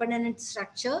appurtenant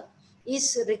structure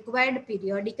is required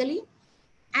periodically,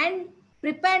 and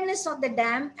preparedness of the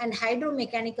dam and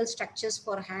hydromechanical structures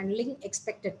for handling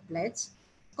expected floods.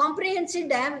 Comprehensive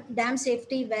dam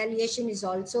safety evaluation is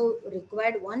also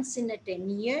required once in a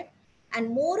 10-year, and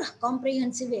more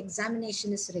comprehensive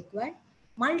examination is required.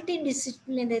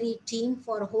 Multidisciplinary team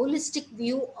for holistic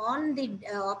view on the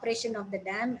operation of the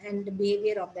dam and the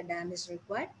behavior of the dam is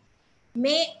required.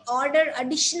 May order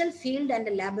additional field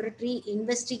and laboratory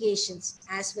investigations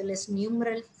as well as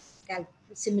numeral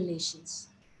simulations.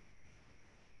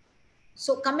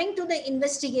 So coming to the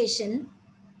investigation,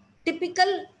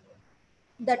 typical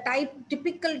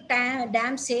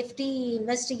dam safety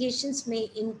investigations may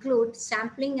include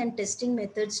sampling and testing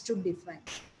methods to define.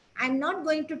 I'm not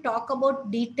going to talk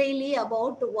about detailedly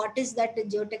about what is that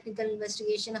geotechnical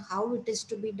investigation, how it is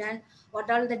to be done, what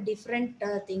are the different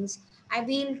things. I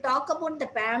will talk about the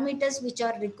parameters which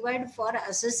are required for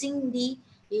assessing the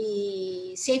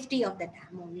safety of the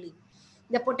dam only.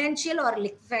 The potential or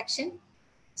liquefaction,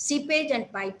 seepage and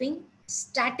piping,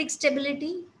 static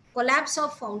stability, collapse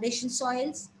of foundation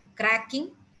soils,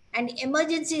 cracking, And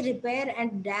emergency repair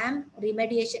and dam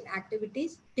remediation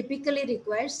activities typically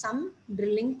require some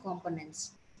drilling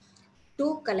components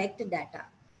to collect data.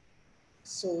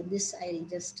 So this I'll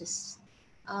just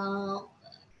uh,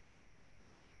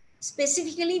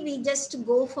 specifically we just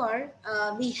go for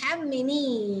we have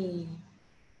many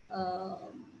uh,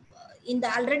 in the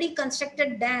already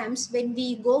constructed dams. When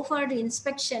we go for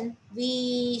inspection,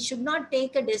 we should not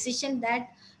take a decision that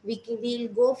we'll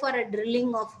go for a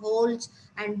drilling of holes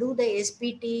and do the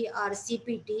SPT or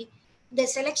CPT. The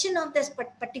selection of this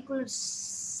particular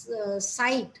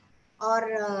site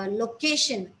or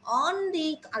location on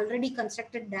the already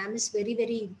constructed dam is very,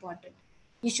 very important.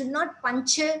 You should not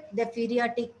puncture the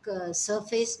phreatic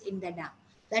surface in the dam.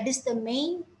 That is the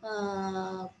main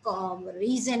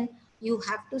reason you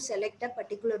have to select a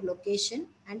particular location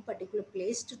and particular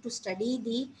place to study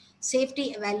the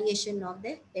safety evaluation of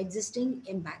the existing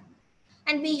embankment.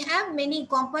 And we have many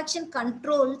compaction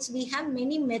controls. We have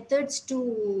many methods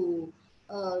to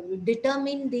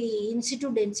determine the in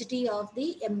situ density of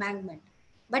the embankment.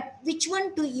 But which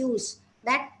one to use?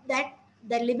 That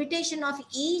the limitation of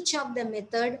each of the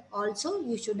method also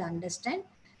you should understand.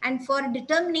 And for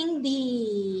determining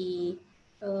the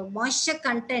moisture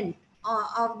content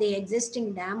of the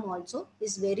existing dam also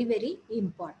is very, very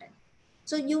important.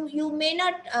 So you may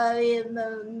not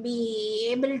be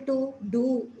able to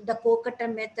do the co-cutter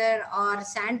method or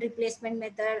sand replacement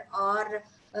method or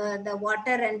the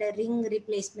water and the ring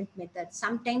replacement method.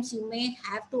 Sometimes you may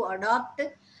have to adopt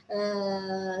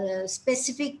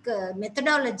specific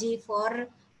methodology for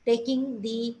taking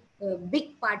the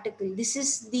big particle. This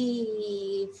is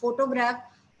the photograph,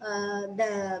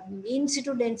 the in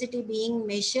situ density being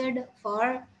measured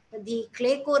for the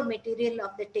clay core material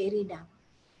of the Terry Dam.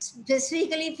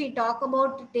 Specifically, if we talk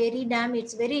about Terry Dam,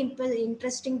 it's very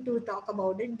interesting to talk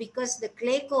about it because the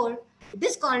clay core, it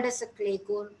is called as a clay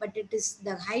core, but it is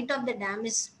the height of the dam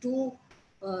is too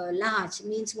large,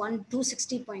 means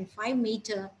 260.5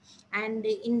 meter. And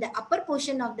in the upper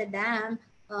portion of the dam,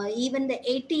 even the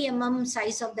 80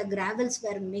 size of the gravels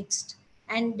were mixed.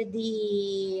 And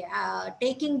the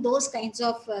taking those kinds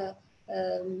of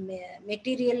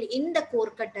material in the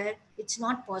core cutter, it's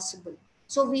not possible.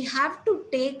 So we have to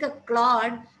take a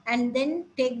clod and then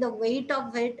take the weight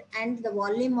of it and the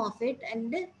volume of it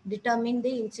and determine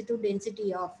the in situ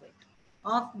density of it,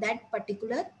 of that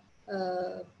particular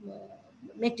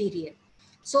material.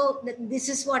 So this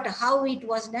is how it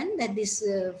was done, that this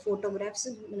photographs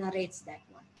narrates that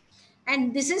one.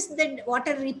 And this is the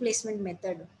water replacement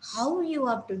method, how you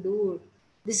have to do it.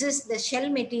 This is the shell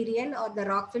material or the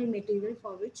rock fill material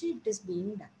for which it is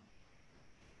being done.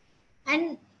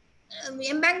 And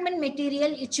embankment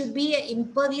material, it should be an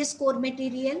impervious core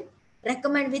material,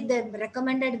 with the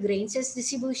recommended grain size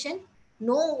distribution.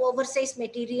 No oversized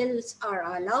materials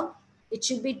are allowed. It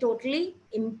should be totally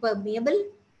impermeable.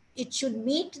 It should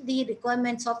meet the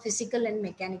requirements of physical and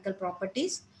mechanical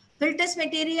properties. Filter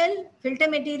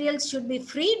materials should be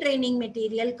free draining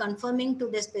material conforming to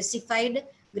the specified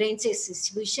grain size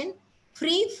distribution,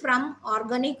 free from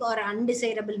organic or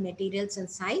undesirable materials and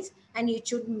size, and it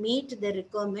should meet the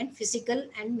requirement physical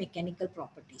and mechanical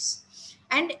properties.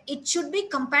 And it should be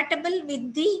compatible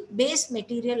with the base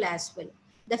material as well.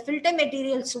 The filter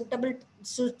material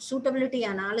suitability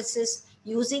analysis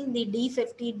using the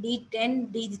D50,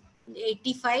 D10,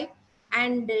 D85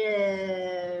 and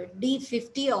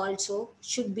D50 also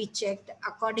should be checked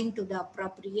according to the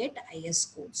appropriate IS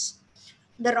codes.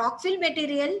 The rockfill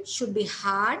material should be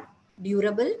hard,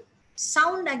 durable,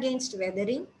 sound against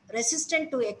weathering,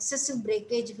 resistant to excessive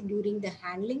breakage during the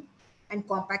handling and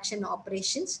compaction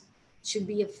operations, should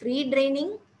be a free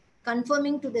draining,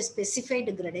 conforming to the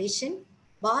specified gradation,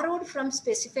 borrowed from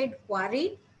specified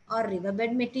quarried or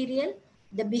riverbed material.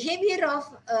 The behavior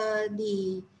of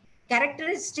the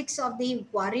characteristics of the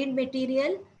quarried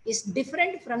material is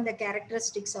different from the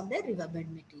characteristics of the riverbed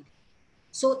material.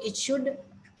 So it should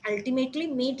ultimately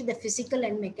meet the physical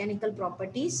and mechanical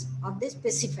properties of the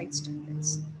specified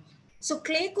standards. So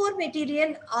clay core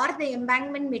material or the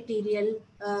embankment material,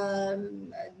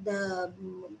 the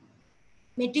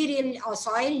material or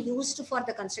soil used for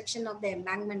the construction of the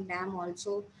embankment dam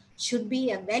also should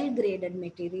be a well-graded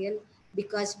material,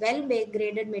 because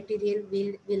well-graded material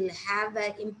will have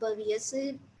a impervious,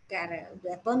 the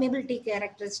permeability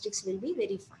characteristics will be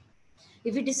very fine.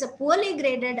 If it is a poorly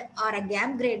graded or a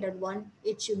gap graded one,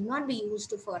 it should not be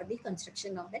used for the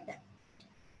construction of the dam.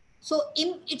 So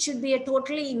it should be a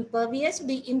totally impervious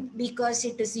because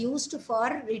it is used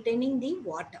for retaining the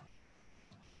water.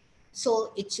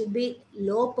 So it should be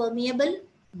low permeable,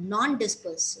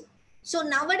 non-dispersive. So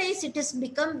nowadays it has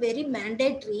become very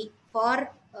mandatory for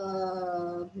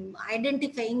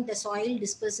identifying the soil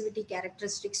dispersivity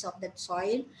characteristics of that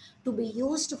soil to be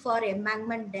used for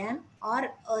embankment dam or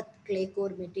earth clay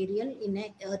core material in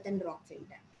a earth and rockfill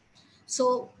dam.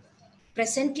 So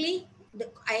presently, the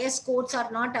IS codes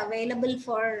are not available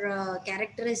for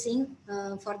characterizing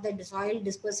for the soil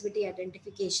dispersivity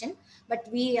identification,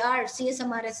 but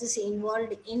CSMRS is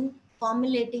involved in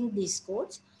formulating these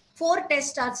codes. 4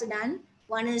 tests are done.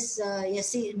 One is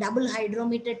double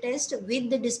hydrometer test with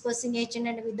the dispersing agent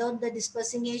and without the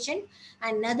dispersing agent.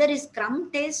 Another is crumb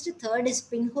test. Third is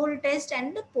pinhole test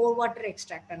and the pore water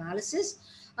extract analysis.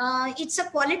 It's a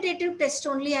qualitative test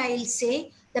only, I'll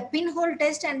say. The pinhole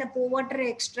test and the pore water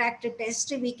extract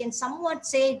test, we can somewhat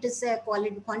say it is a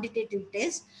quantitative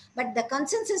test, but the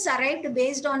consensus arrived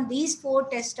based on these 4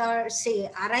 tests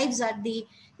arrives at the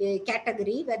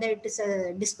category, whether it is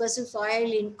a dispersive soil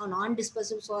in a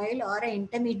non-dispersive soil or an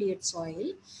intermediate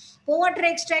soil. Pore water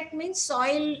extract means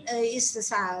soil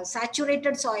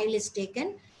saturated soil is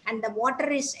taken and the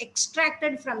water is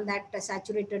extracted from that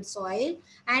saturated soil,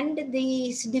 and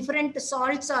these different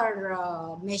salts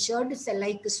are measured, so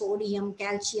like sodium,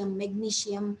 calcium,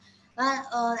 magnesium,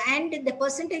 and the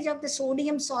percentage of the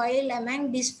sodium soil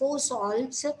among these 4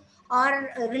 salts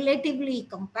are relatively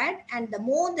compared, and the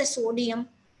more the sodium,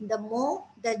 the more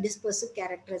the dispersive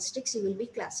characteristics you will be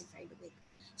classified with.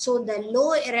 So the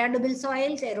low erodible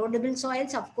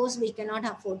soils, of course, we cannot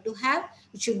afford to have.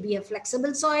 It should be a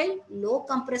flexible soil, low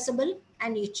compressible,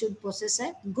 and it should possess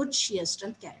a good shear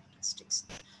strength characteristics.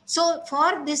 So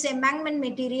for this embankment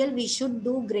material, we should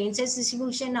do grain size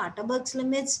distribution, Atterberg's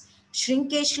limits,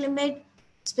 shrinkage limit,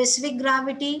 specific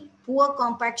gravity, Proctor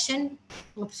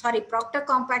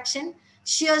compaction,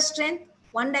 shear strength,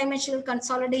 one-dimensional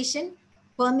consolidation,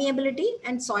 permeability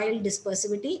and soil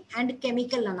dispersivity, and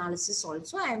chemical analysis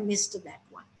also. I missed that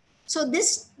one. So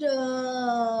this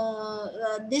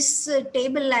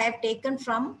table I have taken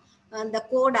from the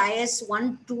code IS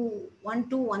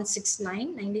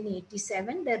 12169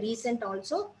 1987. The recent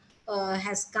also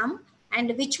has come,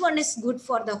 and which one is good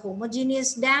for the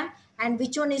homogeneous dam and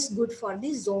which one is good for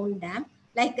the zone dam.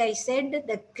 Like I said,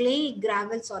 the clay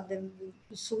gravels are the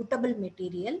suitable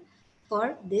material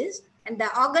for this, and the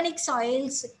organic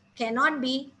soils cannot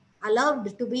be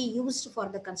allowed to be used for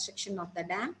the construction of the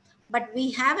dam, but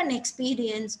we have an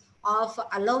experience of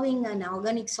allowing an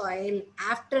organic soil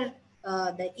after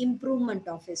the improvement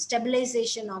of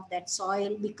stabilization of that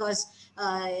soil, because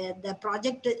the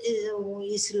project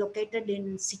is located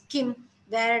in Sikkim,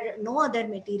 where no other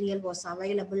material was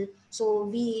available. So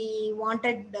we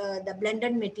wanted the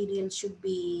blended material should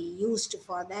be used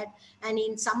for that. And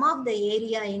in some of the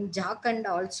area in Jharkhand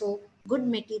also, good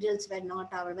materials were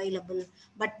not available.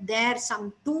 But there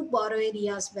some 2 borrow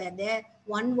areas were there.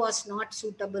 One was not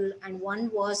suitable and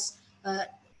one was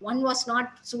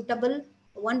not suitable.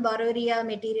 One borrow area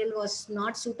material was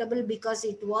not suitable because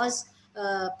it was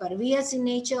pervious in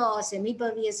nature or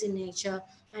semi-pervious in nature,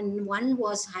 and one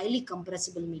was highly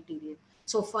compressible material.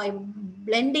 So for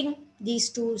blending these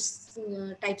 2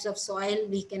 types of soil,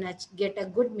 we can get a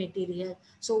good material.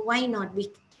 So why not we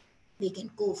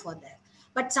can go for that.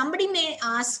 But somebody may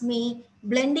ask me,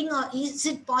 blending, or is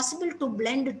it possible to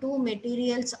blend 2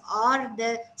 materials or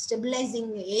the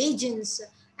stabilizing agents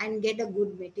and get a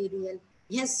good material?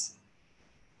 Yes,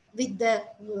 with the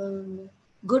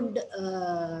good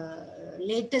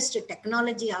latest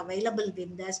technology available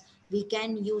with us, we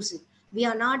can use it. We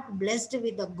are not blessed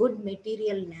with a good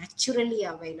material naturally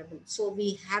available, so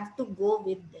we have to go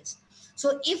with this.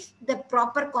 So if the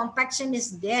proper compaction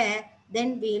is there,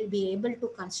 then we will be able to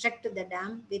construct the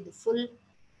dam with full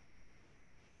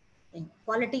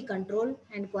quality control,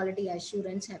 and quality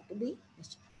assurance have to be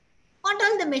assured. What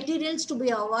are the materials to be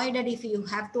avoided if you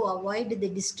have to avoid the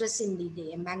distress in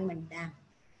the embankment dam?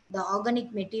 The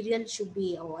organic material should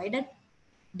be avoided,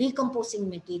 decomposing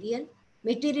material,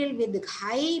 material with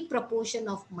high proportion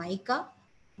of mica.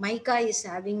 Mica is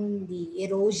having the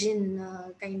erosion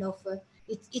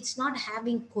it's not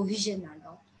having cohesion at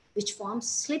all, which forms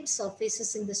slip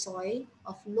surfaces in the soil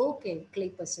of low clay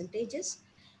percentages.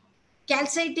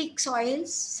 Calcitic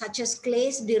soils such as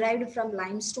clays derived from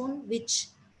limestone, which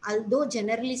although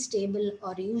generally stable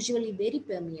are usually very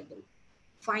permeable.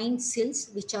 Fine silts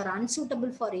which are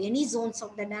unsuitable for any zones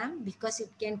of the dam because it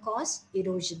can cause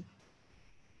erosion.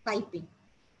 Piping.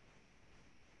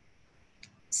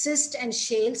 Schist and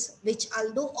shales, which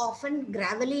although often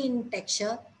gravelly in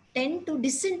texture, tend to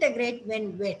disintegrate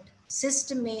when wet.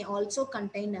 Schist may also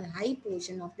contain a high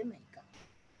portion of the mica.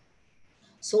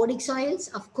 Sodic soils,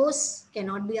 of course,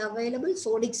 cannot be available.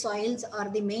 Sodic soils are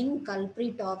the main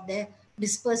culprit of the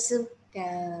dispersive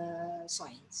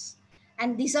soils.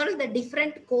 And these are the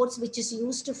different codes which is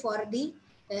used for the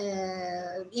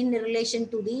in relation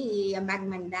to the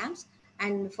embankment dams.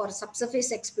 And for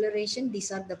subsurface exploration,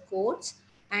 these are the codes.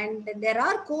 And there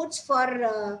are codes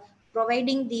for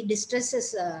providing the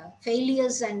distresses,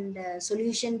 failures and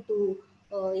solution to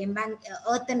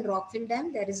earth and rockfill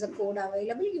dam. There is a code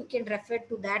available. You can refer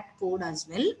to that code as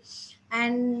well.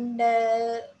 And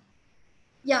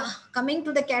yeah, coming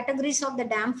to the categories of the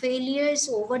dam failures: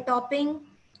 overtopping,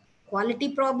 quality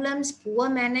problems, poor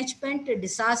management,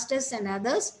 disasters, and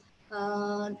others.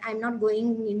 I'm not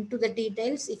going into the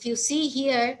details. If you see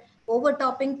here,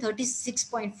 overtopping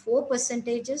 36.4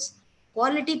 percentages,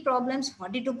 quality problems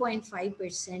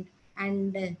 42.5%,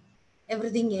 and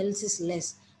everything else is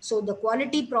less. So the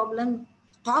quality problem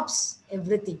tops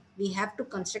everything. We have to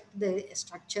construct the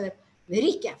structure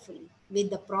very carefully with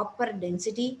the proper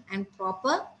density and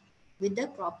with the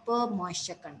proper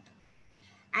moisture content.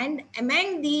 And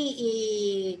among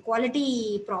the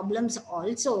quality problems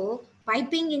also,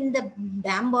 piping in the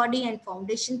dam body and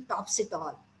foundation tops it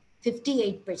all,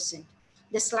 58%.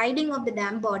 The sliding of the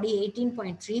dam body,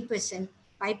 18.3%.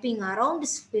 Piping around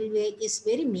spillway is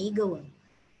very meager one.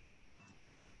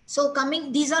 So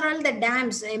coming, these are all the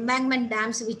dams, embankment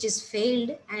dams, which is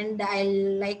failed. And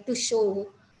I'll like to show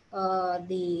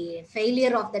the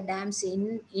failure of the dams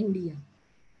in India.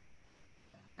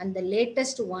 And the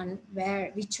latest one,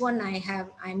 which one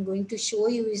I'm going to show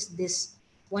you is this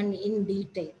one in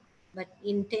detail, but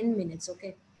in 10 minutes.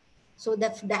 Okay. So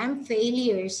the dam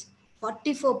failures,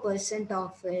 44%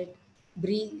 of it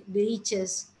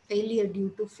breaches failure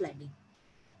due to flooding.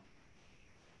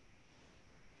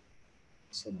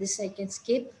 So this I can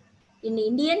skip. In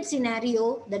Indian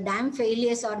scenario, the dam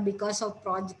failures are because of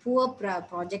poor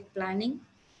project planning,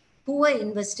 poor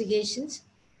investigations,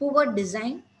 poor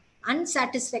design,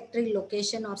 unsatisfactory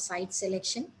location or site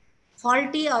selection,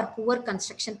 faulty or poor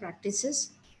construction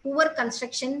practices, poor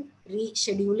construction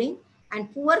rescheduling,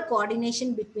 and poor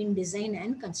coordination between design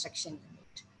and construction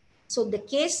unit. So the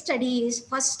case study is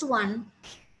first one.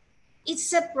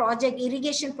 It's a project,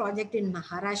 irrigation project in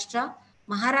Maharashtra.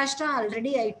 Maharashtra,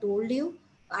 already I told you,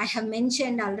 I have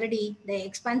mentioned already the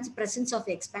presence of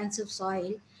expansive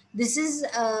soil. This is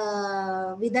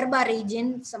Vidarbha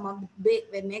region, some of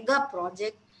the mega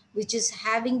project, which is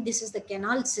having, this is the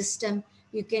canal system.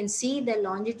 You can see the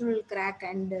longitudinal crack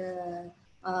and the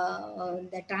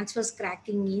transverse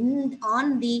cracking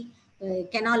on the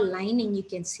canal lining. You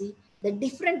can see the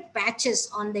different patches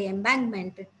on the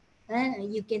embankment.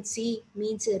 You can see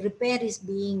means repair is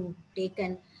being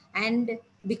taken, and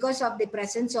because of the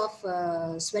presence of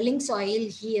swelling soil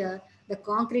here, the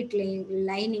concrete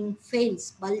lining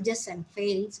fails, bulges and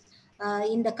fails.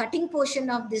 In the cutting portion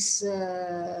of this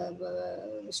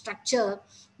structure,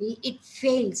 it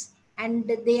fails,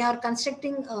 and they are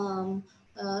constructing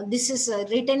this is a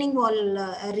retaining wall,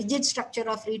 a rigid structure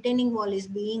of retaining wall is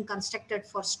being constructed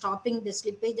for stopping the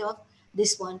slippage of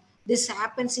this one. This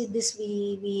happens, this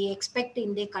we expect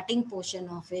in the cutting portion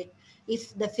of it.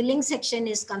 If the filling section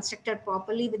is constructed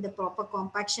properly with the proper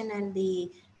compaction and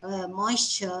the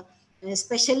moisture,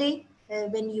 especially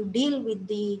when you deal with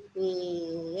the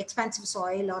expansive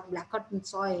soil or black cotton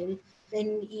soil,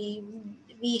 then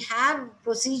we have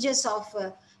procedures of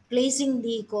placing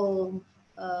the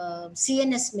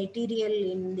CNS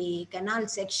material in the canal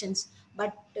sections,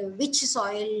 but which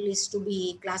soil is to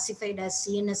be classified as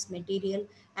CNS material,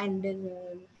 and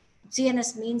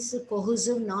CNS means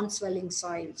cohesive non-swelling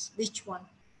soils. Which one?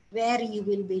 Where you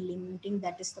will be limiting,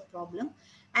 that is the problem.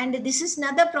 And this is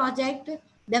another project,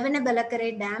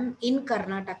 Devanabelakare Dam in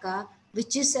Karnataka,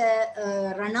 which is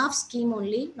a runoff scheme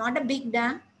only, not a big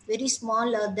dam, very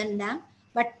small earthen dam,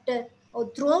 but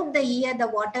throughout the year the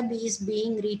water is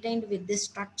being retained with this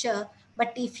structure.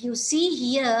 But if you see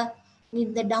here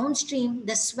in the downstream,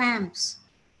 the swamps,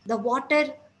 the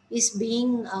water is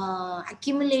being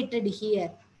accumulated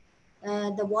here.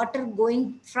 The water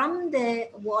going from the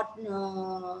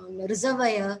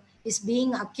reservoir is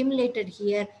being accumulated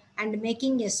here and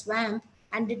making a swamp,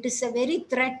 and it is a very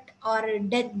threat or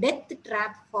death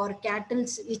trap for cattle,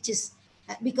 which is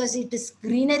because it is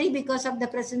greenery because of the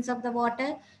presence of the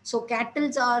water. So cattle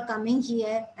are coming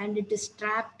here and it is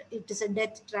trapped. It is a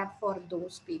death trap for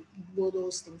those people,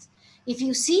 those things. If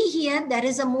you see here, there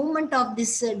is a movement of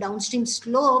this downstream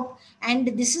slope, and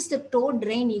this is the tow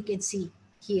drain you can see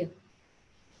here.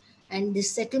 And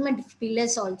this settlement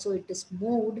pillars also, it is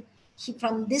moved.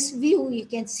 From this view, you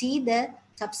can see the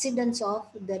subsidence of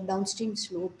the downstream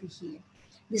slope here.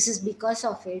 This is because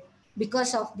of it,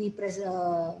 because of the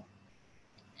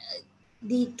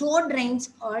tow drains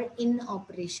are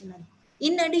inoperational.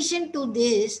 In addition to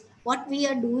this, what we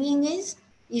are doing is,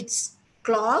 it's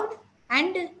clogged,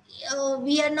 and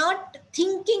we are not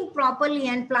thinking properly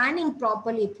and planning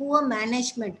properly. Poor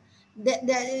management.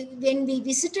 When we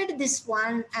visited this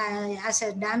one as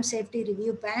a dam safety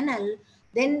review panel,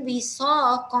 then we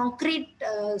saw concrete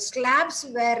slabs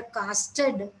were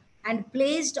casted and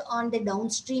placed on the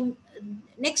downstream,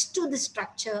 next to the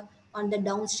structure on the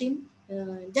downstream,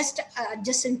 just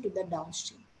adjacent to the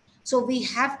downstream. So we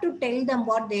have to tell them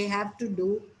what they have to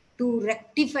do to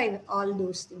rectify all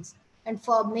those things. And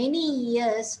for many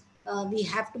years, we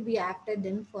have to be after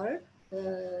them for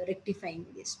rectifying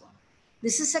this one.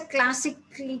 This is a classic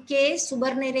case,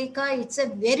 Subarnereka. It's a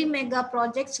very mega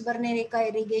project, Subarnereka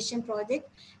irrigation project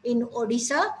in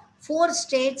Odisha. 4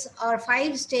 states or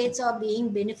 5 states are being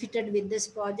benefited with this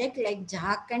project, like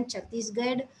Jharkhand,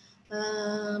 Chhattisgarh,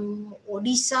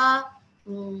 Odisha,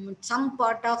 some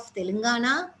part of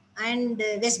Telangana, and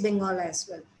West Bengal as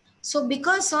well. So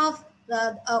because of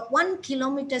the 1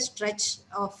 kilometer stretch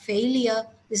of failure,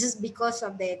 this is because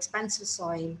of the expansive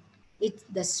soil.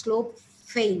 The slope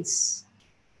fails.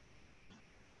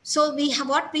 So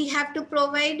what we have to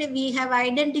provide, we have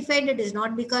identified it is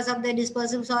not because of the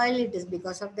dispersive soil, it is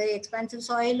because of the expansive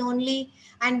soil only.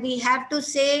 And we have to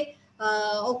say,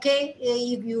 okay,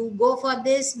 if you go for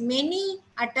this, many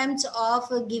attempts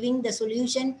of giving the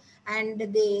solution and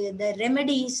the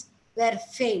remedies were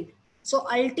failed. So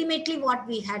ultimately what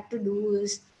we had to do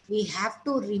is, we have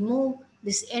to remove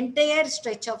this entire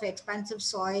stretch of expansive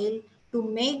soil to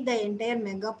make the entire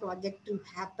mega project to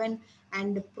happen,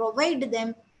 and provide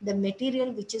them the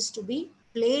material which is to be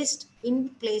placed in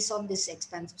place of this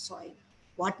expansive soil.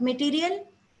 What material?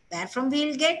 Where from we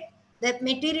will get the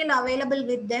material available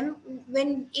with them?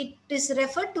 When it is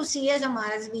referred to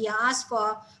CSMRs, we ask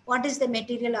for what is the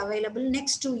material available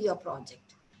next to your project.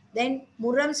 Then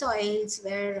Murram soils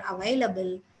were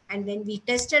available, and when we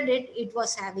tested it, it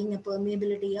was having a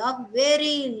permeability of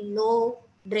very low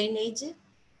drainage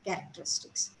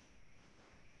characteristics.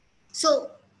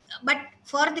 So, but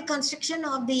for the construction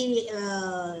of the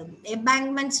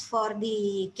embankments for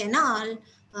the canal,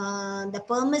 the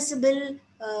permissible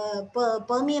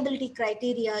permeability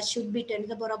criteria should be 10 to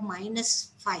the power of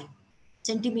 -5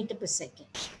 centimeter per second.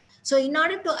 So in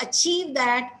order to achieve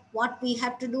that, what we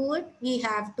have to do it, we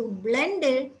have to blend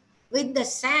it with the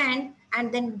sand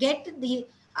and then get the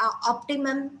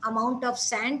optimum amount of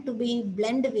sand to be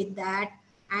blended with that.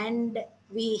 And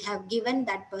we have given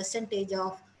that percentage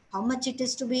of how much it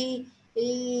is to be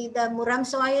the Muram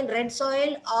soil, red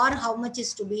soil, or how much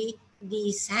is to be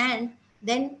the sand.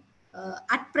 Then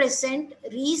at present,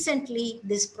 recently,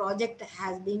 this project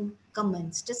has been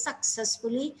commenced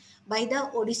successfully by the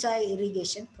Odisha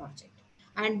irrigation project.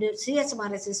 And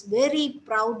CSMRS is very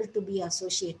proud to be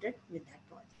associated with that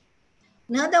project.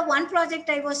 Another one project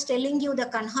I was telling you, the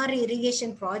Kanhar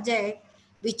irrigation project,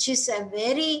 which is a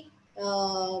very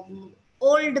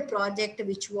old project,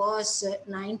 which was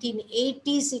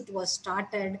 1980s it was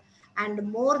started,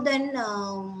 and more than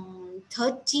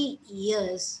 30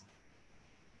 years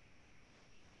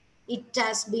it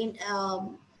has been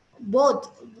both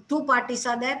two parties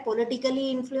are there,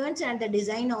 politically influenced and the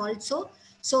design also.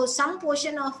 So some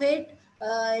portion of it,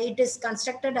 it is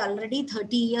constructed already,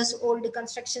 30 years old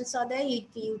constructions are there,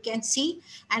 you can see.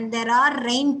 And there are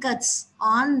rain cuts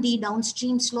on the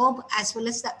downstream slope as well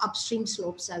as the upstream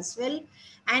slopes as well.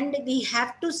 And we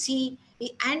have to see,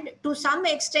 and to some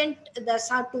extent, to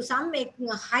some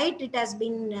height it has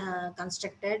been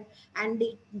constructed, and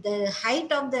the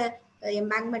height of the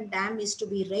embankment dam is to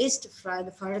be raised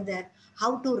further.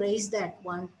 How to raise that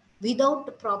one?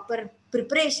 Without proper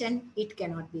preparation, it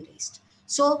cannot be raised.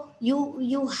 So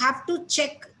you have to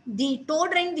check the tow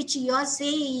drain which you are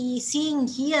seeing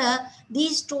here.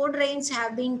 These tow drains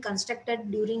have been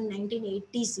constructed during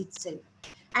 1980s itself,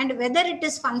 and whether it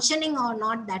is functioning or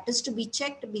not, that is to be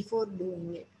checked before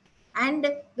doing it.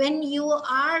 And when you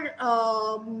are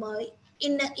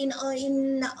in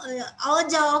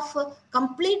urge of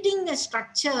completing a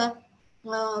structure,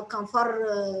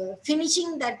 for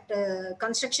finishing that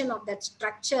construction of that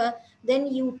structure, then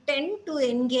you tend to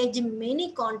engage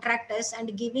many contractors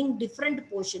and giving different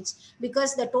portions,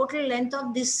 because the total length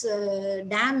of this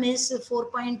dam is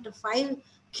 4.5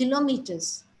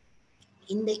 kilometers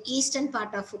in the eastern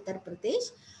part of Uttar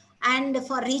Pradesh. And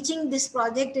for reaching this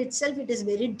project itself, it is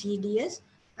very tedious.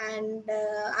 And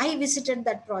I visited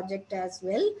that project as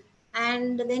well.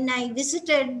 And when I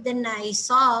visited, then I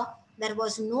saw there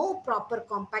was no proper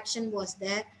compaction was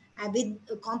there. With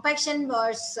compaction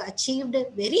was achieved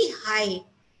very high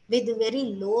with very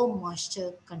low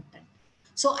moisture content.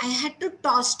 So I had to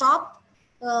stop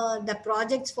the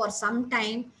projects for some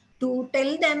time to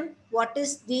tell them what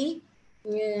is the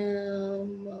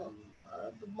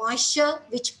moisture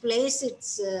which plays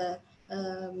its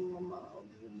um,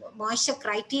 moisture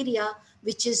criteria,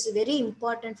 which is very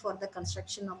important for the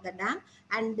construction of the dam.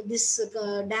 And this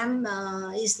dam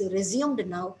is resumed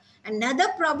now. Another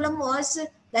problem was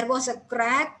there was a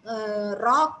crack,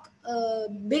 rock,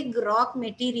 big rock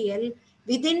material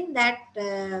within that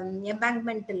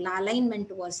embankment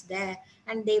alignment was there,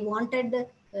 and they wanted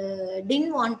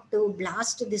didn't want to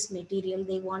blast this material.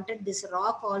 They wanted this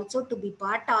rock also to be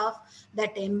part of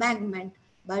that embankment,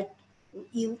 but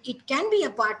it can be a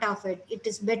part of it. It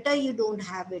is better you don't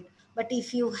have it. But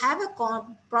if you have a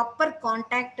proper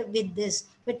contact with this,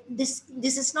 but this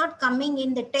is not coming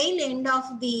in the tail end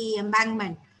of the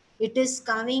embankment. It is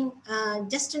coming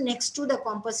just next to the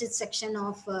composite section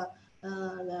of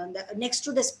next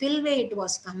to the spillway it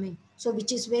was coming, so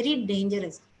which is very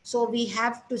dangerous. So we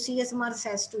have to, CSMRs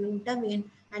has to intervene,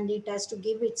 and it has to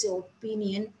give its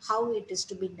opinion how it is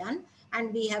to be done.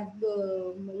 And we have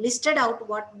listed out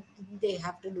what they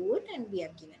have to do it, and we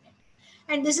have given it.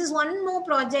 And this is one more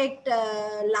project.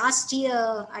 Last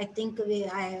year, I think we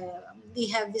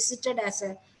have visited as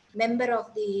a member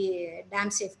of the dam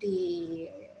safety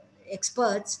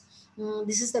experts.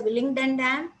 This is the Willingdon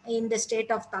Dam in the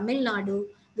state of Tamil Nadu,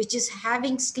 which is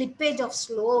having slippage of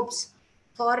slopes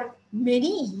for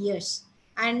many years.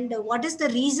 And what is the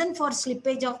reason for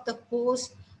slippage of the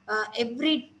coast?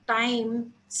 Every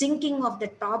time sinking of the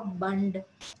top bund,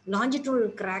 longitudinal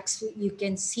cracks, you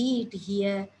can see it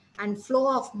here, and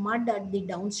flow of mud at the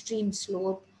downstream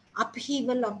slope,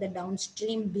 upheaval of the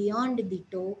downstream beyond the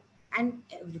toe, and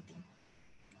everything.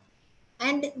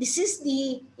 And this is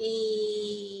the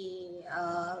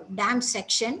dam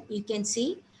section. You can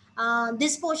see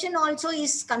this portion also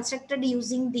is constructed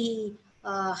using the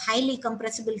highly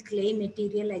compressible clay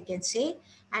material, I can say,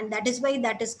 and that is why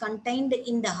that is contained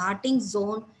in the hearting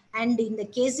zone, and in the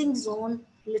casing zone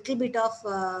little bit of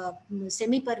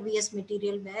semi-pervious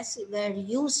material were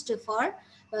used for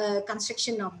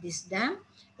construction of this dam.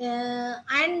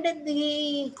 And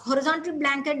the horizontal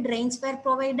blanket drains were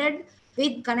provided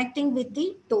with connecting with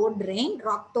the toe drain,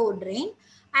 rock toe drain.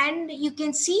 And you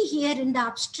can see here in the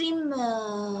upstream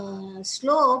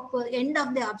slope, end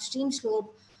of the upstream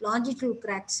slope, longitudinal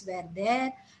cracks were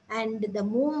there, and the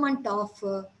movement of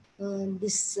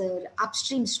this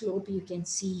upstream slope you can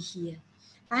see here.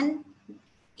 And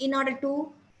in order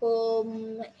to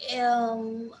um,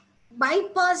 um,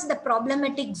 bypass the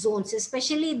problematic zones,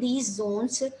 especially these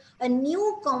zones, a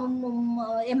new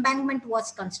embankment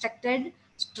was constructed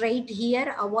straight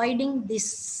here, avoiding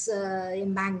this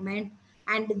embankment.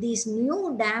 And this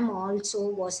new dam also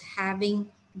was having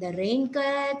the rain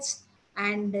cuts,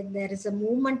 and there is a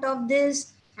movement of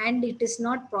this, and it is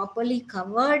not properly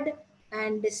covered.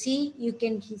 And see, you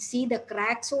can see the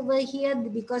cracks over here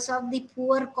because of the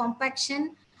poor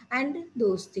compaction and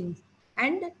those things.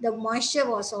 And the moisture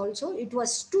was also, it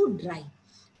was too dry.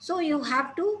 So you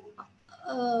have to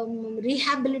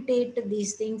rehabilitate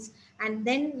these things, and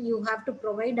then you have to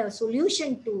provide a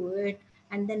solution to it,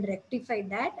 and then rectify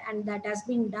that. And that has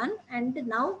been done. And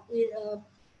now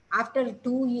after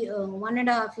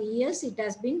 1.5 years it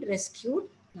has been rescued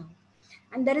now.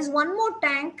 And there is one more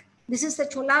tank. This is the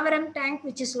Cholavaram tank,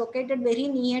 which is located very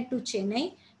near to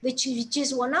Chennai, which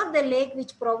is one of the lake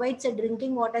which provides a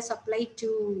drinking water supply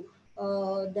to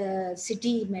the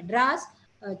city Madras,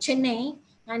 Chennai,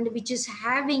 and which is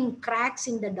having cracks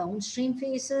in the downstream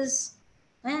faces.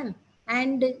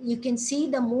 And you can see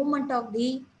the movement of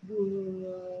the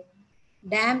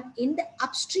dam in the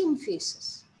upstream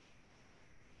faces.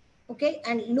 Okay,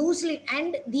 and loosely,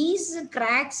 and these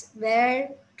cracks were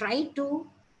tried to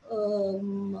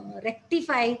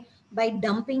rectify by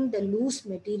dumping the loose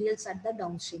materials at the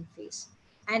downstream face.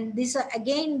 And this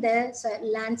again the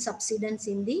land subsidence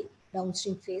in the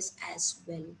downstream face as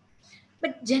well.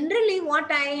 But generally what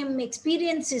I am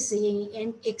experiencing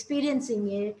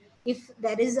it, if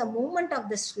there is a movement of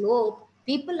the slope,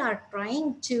 people are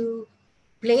trying to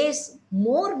place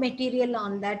more material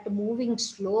on that moving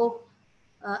slope,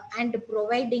 and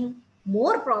providing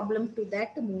more problem to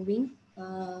that moving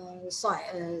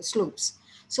slopes,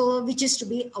 so which is to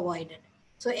be avoided.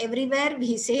 So everywhere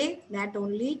we say that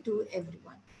only to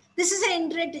everyone. This is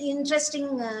an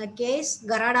interesting case,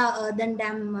 Garada Earthen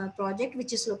Dam project,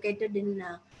 which is located in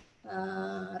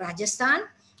Rajasthan.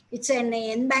 It's an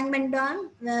embankment dam,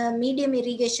 medium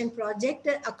irrigation project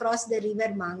across the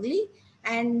river Mangli.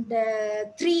 And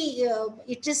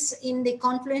it is in the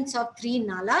confluence of three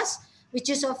nalas, which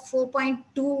is of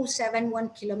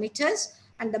 4.271 kilometers.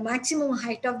 And the maximum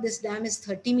height of this dam is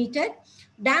 30 meters.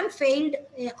 Dam failed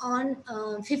on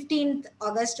 15th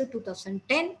August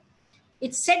 2010.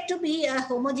 It's said to be a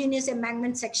homogeneous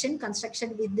embankment section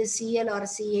constructed with the CL or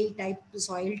CA type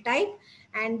soil type.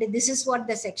 And this is what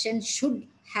the section should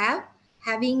have,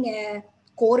 having a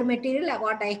core material.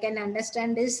 What I can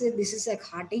understand is this is a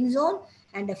carting zone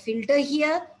and a filter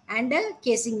here and a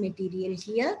casing material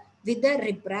here with the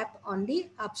riprap on the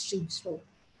upstream slope.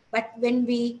 But when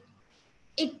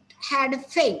it had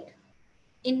failed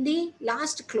in the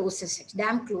last closest section,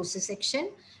 dam closest section,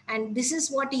 and this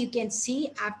is what you can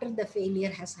see after the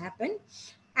failure has happened.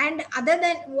 And other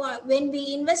than when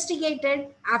we investigated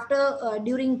after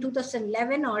during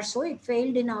 2011 or so, it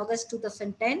failed in August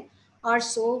 2010 or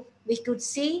so, we could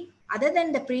see other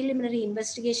than the preliminary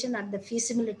investigation at the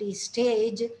feasibility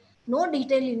stage, no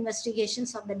detailed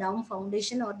investigations of the dam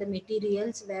foundation or the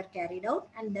materials were carried out,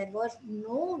 and there were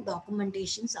no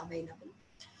documentations available.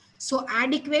 So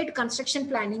adequate construction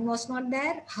planning was not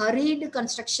there. Hurried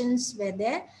constructions were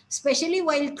there, especially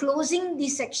while closing the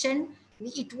section,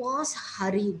 it was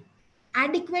hurried.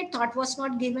 Adequate thought was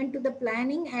not given to the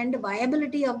planning and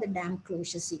viability of the dam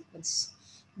closure sequence.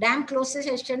 Dam closure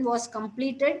section was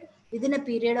completed within a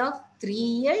period of 3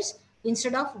 years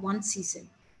instead of 1 season.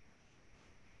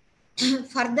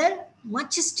 Further,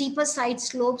 much steeper side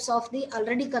slopes of the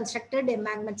already constructed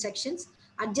embankment sections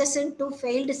adjacent to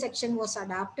failed section was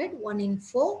adopted, 1 in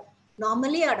 4,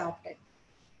 normally adopted.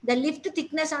 The lift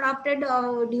thickness adopted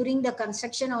during the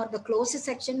construction or the closed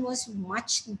section was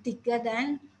much thicker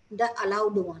than the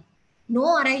allowed one.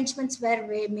 No arrangements were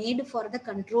made for the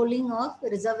controlling of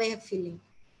reservoir filling.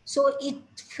 So it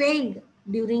failed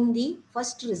during the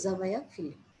first reservoir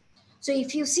filling. So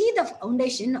if you see the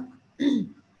foundation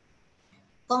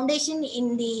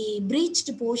in the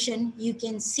breached portion, you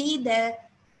can see the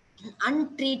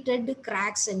untreated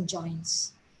cracks and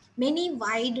joints. Many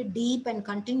wide, deep, and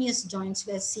continuous joints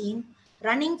were seen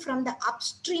running from the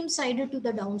upstream side to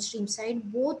the downstream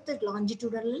side, both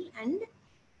longitudinal and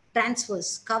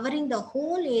transverse, covering the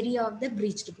whole area of the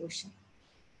breached portion.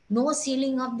 No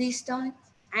sealing of these joints,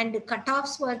 and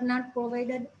cutoffs were not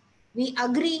provided. We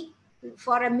agree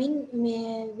for a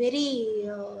very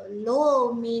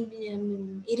low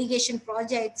irrigation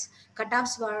projects,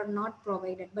 cutoffs were not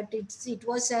provided, but it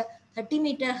was a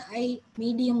 30-meter high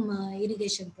medium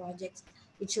irrigation projects.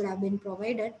 It should have been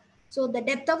provided. So the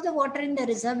depth of the water in the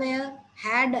reservoir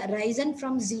had risen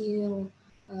from 0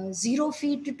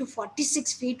 feet to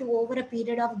 46 feet over a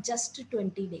period of just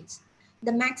 20 days.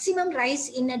 The maximum rise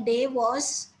in a day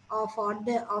was of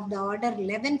the order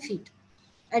 11 feet.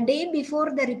 A day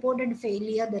before the reported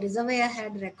failure, the reservoir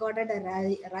had recorded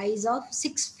a rise of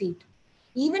 6 feet.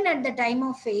 Even at the time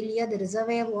of failure, the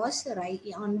reservoir was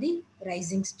on the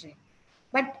rising trend.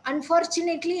 But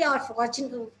unfortunately, or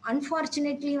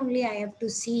unfortunately only, I have to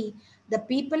see the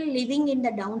people living in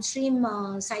the downstream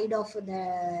side of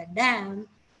the dam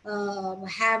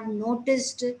have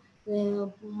noticed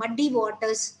muddy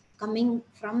waters coming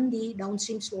from the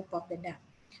downstream slope of the dam,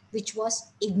 which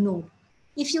was ignored.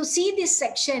 If you see this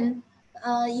section,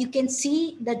 you can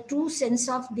see the true sense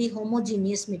of the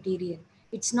homogeneous material.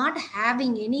 It's not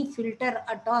having any filter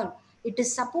at all. It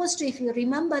is supposed to, if you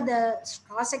remember the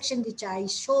cross section which I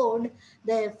showed,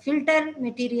 the filter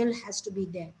material has to be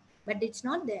there, but it's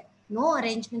not there. No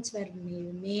arrangements were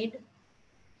made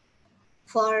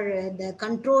for the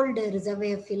controlled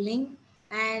reservoir filling.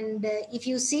 And if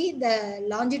you see, the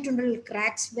longitudinal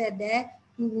cracks were there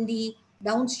in the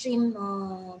downstream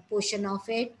portion of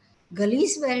it.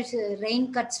 Gullies were,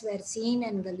 rain cuts were seen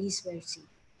and gullies were seen.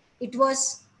 It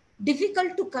was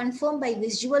difficult to confirm by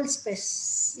visual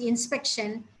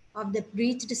inspection of the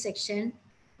breached section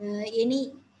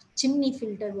any chimney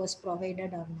filter was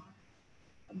provided or not.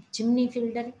 Chimney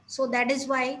filter. So that is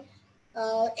why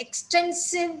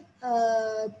extensive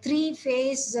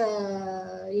three-phase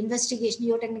investigation,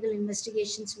 geotechnical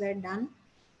investigations were done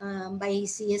by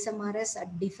CSMRS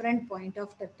at different point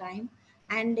of the time.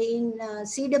 And in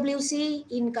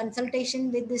CWC, in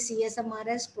consultation with the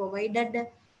CSMRS, provided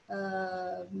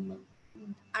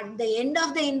at the end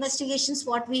of the investigations,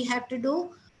 what we have to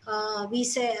do, we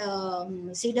say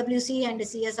CWC and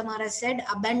CSMRS said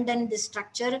abandon the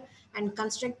structure and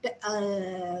construct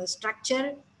a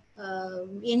structure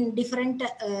in different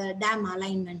dam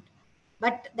alignment.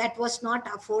 But that was not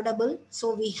affordable.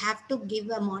 So we have to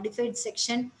give a modified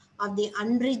section of the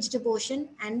unbreached portion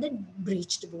and the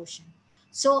breached portion.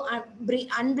 So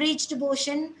unbreached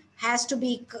portion has to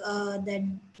be the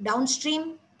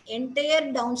downstream,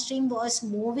 entire downstream was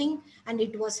moving and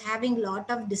it was having lot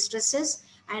of distresses,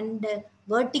 and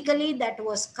vertically that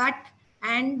was cut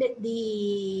and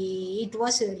it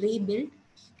was rebuilt.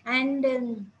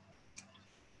 And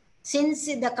since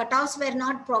the cutoffs were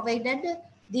not provided,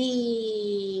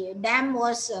 the dam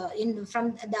was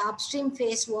from the upstream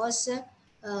phase was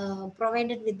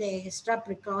provided with the extra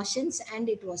precautions, and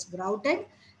it was grouted,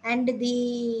 and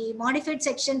the modified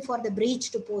section for the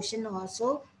breached portion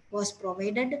also was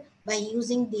provided by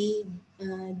using the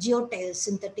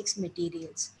geosynthetics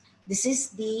materials. This is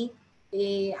the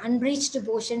unbreached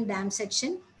portion dam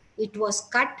section. It was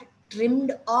cut,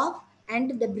 trimmed off,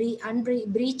 and the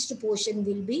breached portion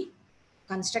will be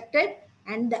constructed,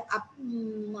 and the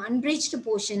unbreached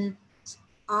portions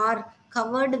are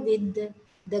covered with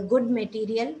the good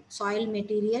material, soil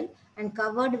material, and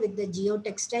covered with the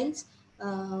geotextiles,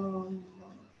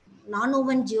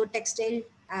 non-woven geotextile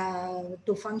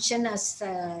to function as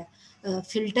a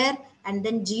filter, and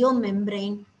then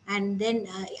geomembrane, and then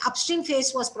upstream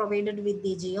phase was provided with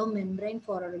the geomembrane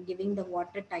for giving the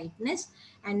water tightness,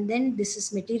 and then this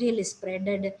is material is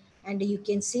spreaded, and you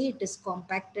can see it is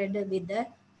compacted with the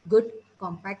good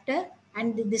compactor,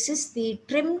 and this is the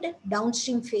trimmed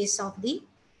downstream face of the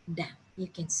dam, you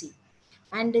can see.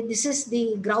 And this is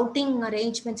the grouting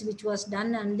arrangements which was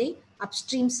done on the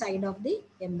upstream side of the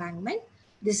embankment.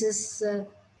 This is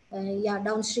yeah,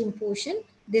 downstream portion.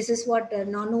 This is what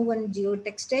non-woven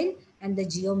geotextile and the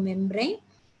geomembrane,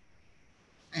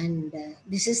 and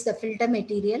this is the filter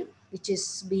material which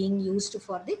is being used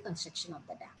for the construction of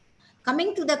the dam.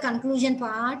 Coming to the conclusion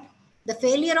part, the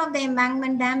failure of the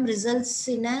embankment dam results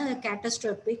in a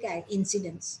catastrophic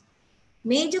incidents.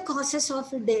 Major causes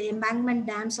of the embankment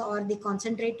dams are the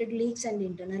concentrated leaks and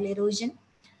internal erosion.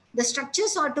 The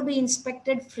structures are to be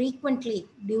inspected frequently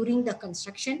during the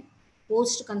construction,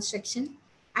 post-construction,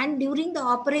 and during the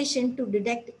operation to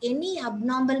detect any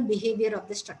abnormal behavior of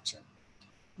the structure.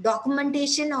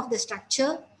 Documentation of the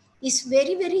structure is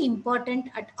very, very important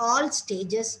at all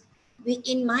stages.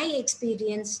 In my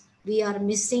experience, we are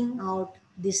missing out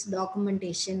this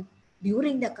documentation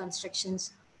during the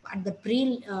constructions, at the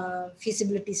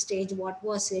pre-feasibility stage, what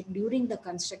was it during the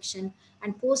construction,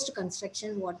 and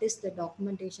post-construction, what is the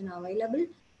documentation available.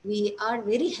 We are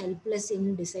very helpless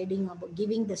in deciding about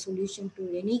giving the solution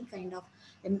to any kind of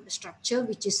structure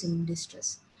which is in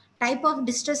distress. Type of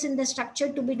distress in the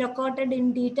structure to be recorded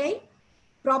in detail.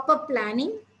 Proper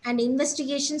planning and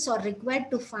investigations are required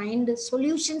to find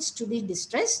solutions to the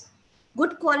distress.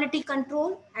 Good quality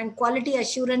control and quality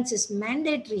assurance is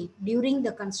mandatory during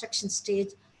the construction stage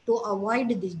to avoid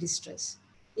the distress.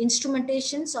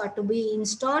 Instrumentations are to be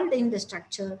installed in the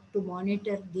structure to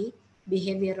monitor the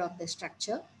behavior of the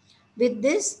structure. With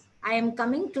this, I am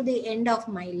coming to the end of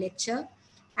my lecture,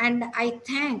 and I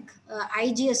thank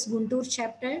IGS Guntur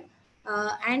chapter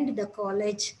and the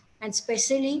college, and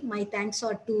especially my thanks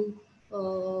are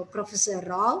to Professor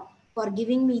Rao for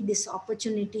giving me this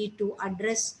opportunity to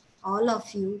address all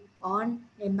of you on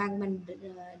embankment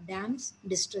dams,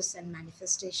 distress and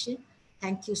manifestation.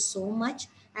 Thank you so much.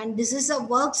 And this is a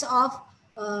works of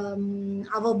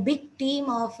our big team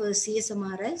of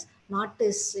CSMRS. Not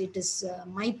is it is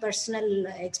my personal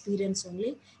experience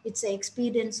only. It's the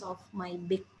experience of my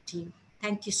big team.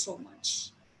 Thank you so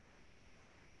much.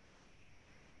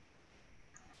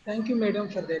 Thank you, madam,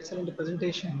 for the excellent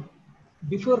presentation.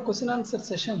 Before question answer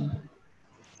session,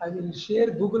 I will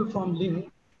share Google Form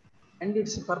link, and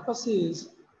its purpose is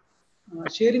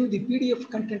sharing the PDF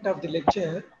content of the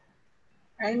lecture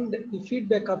and the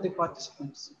feedback of the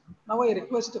participants. Now I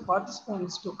request the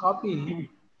participants to copy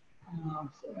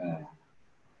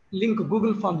link,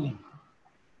 Google Form link.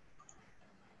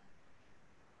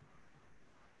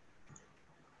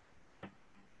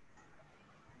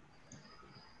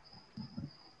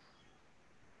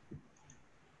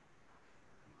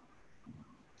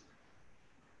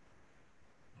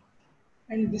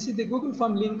 And this is the Google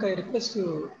Form link. I request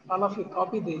you, all of you,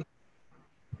 copy the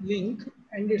link,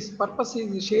 and its purpose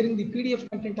is sharing the PDF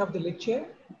content of the lecture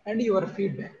and your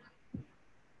feedback.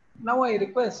 Now I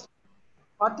request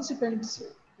participants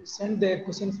to send their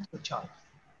questions to chat.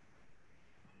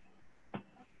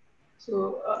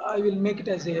 So I will make it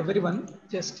as everyone,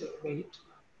 just wait.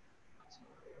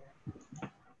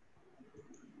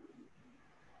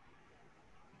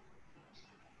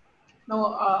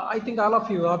 Now I think all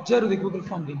of you observe the Google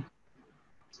Form link.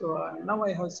 So now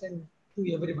I have sent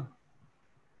to everyone.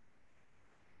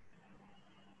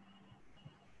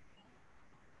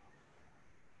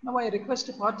 Now I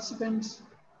request participants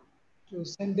to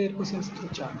send their questions through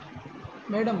chat.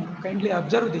 Madam, kindly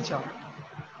observe the chat.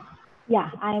 Yeah,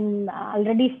 I'm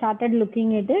already started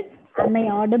looking at it. Am I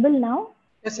audible now?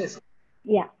 Yes, yes.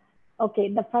 Yeah.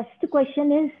 Okay. The first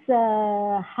question is,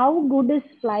 how good is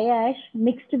fly ash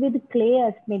mixed with clay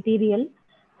as material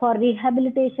for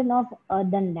rehabilitation of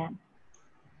earthen dam?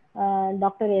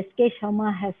 Dr. S.K.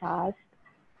 Sharma has asked.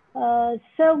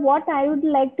 So what I would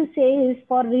like to say is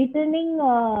for retaining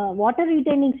water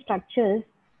retaining structures,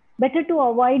 better to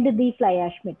avoid the fly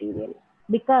ash material,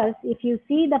 because if you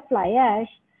see the fly ash,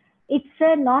 it's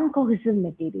a non-cohesive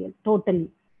material totally.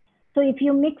 So if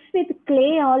you mix with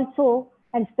clay also,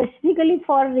 and specifically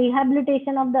for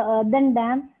rehabilitation of the earthen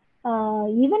dam,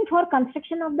 even for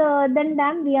construction of the earthen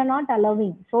dam, we are not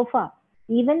allowing so far.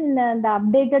 Even the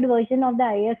updated version of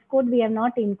the IS code, we have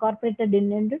not incorporated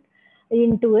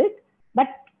into it. But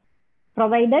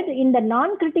provided in the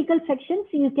non-critical sections,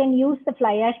 you can use the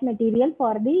fly ash material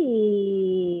for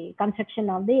the construction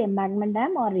of the embankment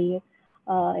dam or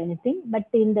anything. But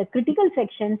in the critical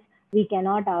sections, we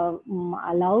cannot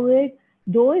allow it,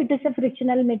 though it is a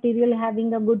frictional material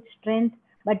having a good strength,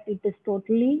 but it is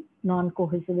totally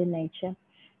non-cohesive in nature.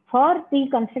 For the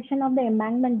construction of the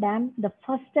embankment dam, the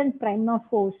first and prima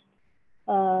facie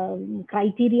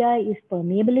criteria is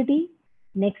permeability.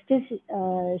 Next is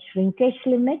shrinkage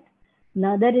limit.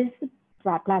 Another is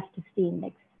plasticity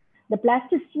index. The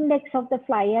plasticity index of the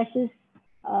fly ash is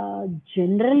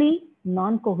generally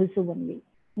non-cohesive only,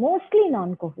 mostly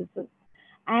non-cohesive.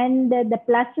 And the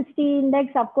plasticity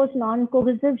index, of course,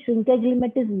 non-cohesive, shrinkage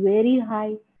limit is very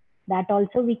high. That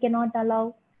also we cannot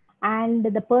allow. And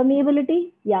the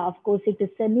permeability, yeah, of course, it is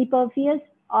semi-pervious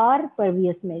or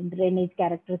pervious drainage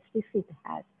characteristics it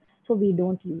has. So we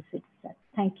don't use it, sir.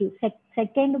 Thank you.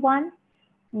 Second one,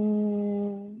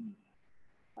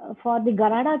 for the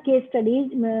Garada case study,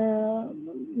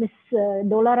 Ms.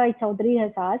 Dola Roy Chaudhary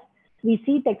has asked, we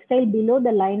see textile below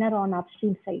the liner on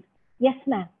upstream side. Yes,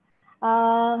 ma'am.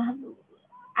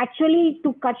 Actually,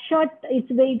 to cut short,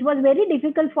 it was very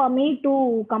difficult for me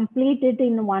to complete it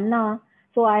in 1 hour.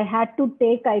 So I had to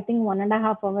take, I think,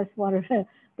 1.5 hours for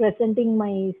presenting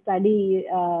my study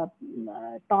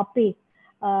topic.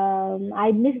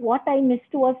 What I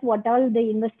missed was what all the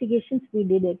investigations we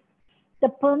did it.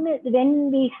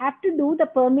 When we have to do the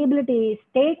permeability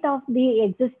state of the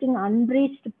existing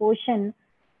unbreached portion,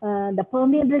 the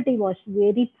permeability was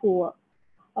very poor.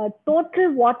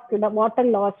 Total water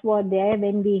loss were there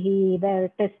when we were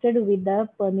tested with the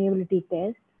permeability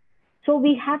test. So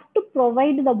we have to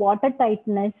provide the water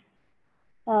tightness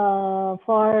to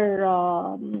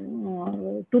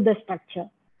the structure.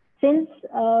 Since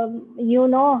you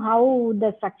know how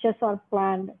the structures are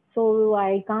planned, so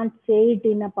I can't say it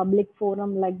in a public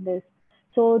forum like this.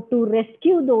 So to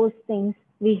rescue those things,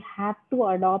 we have to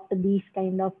adopt these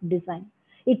kind of design.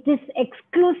 It is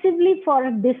exclusively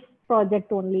for this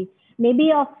project only.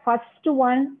 Maybe a first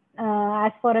one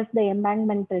as far as the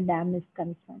embankment dam is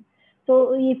concerned.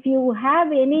 So if you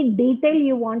have any detail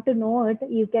you want to know it,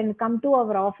 you can come to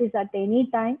our office at any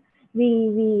time.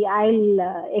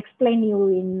 I'll explain you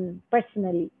in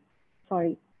personally.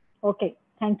 Sorry. Okay.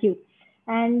 Thank you.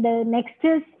 And next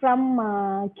is from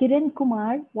Kiran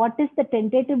Kumar. What is the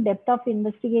tentative depth of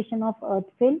investigation of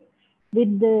earthfill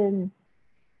with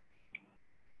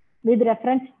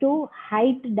reference to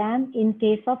height dam in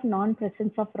case of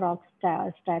non-presence of rock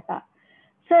strata?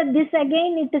 So this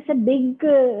again, it is a big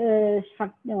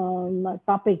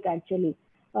topic actually.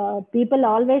 People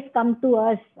always come to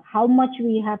us how much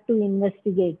we have to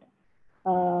investigate,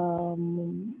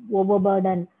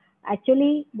 overburden.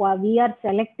 Actually, we are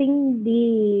selecting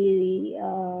the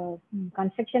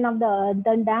construction of the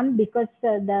earthen dam because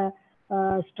the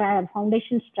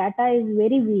foundation strata is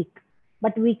very weak,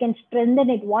 but we can strengthen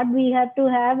it. What we have to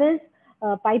have is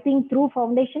piping through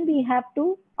foundation we have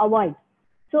to avoid.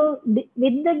 So with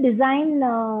the design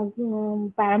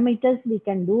parameters, we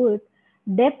can do it.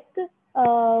 Depth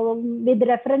with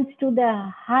reference to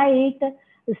the height,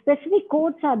 specific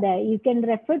codes are there. You can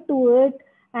refer to it,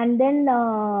 and then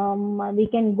we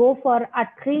can go for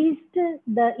at least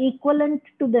the equivalent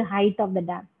to the height of the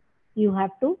dam. You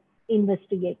have to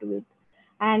investigate with.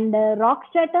 And rock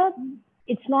strata,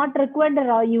 it's not required.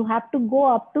 You have to go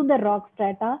up to the rock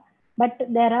strata. But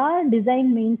there are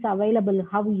design means available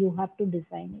how you have to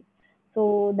design it.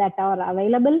 So that are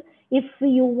available. If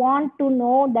you want to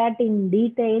know that in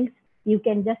details, you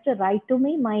can just write to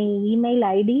me. My email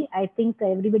ID, I think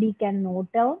everybody can note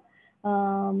down.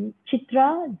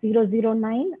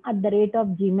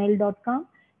 chitra009@gmail.com.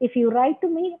 If you write to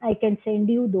me, I can send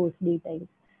you those details.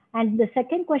 And the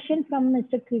second question from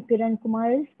Mr. Kiran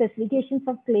Kumar is specifications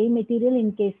of clay material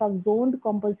in case of zoned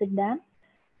composite dam.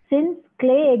 Since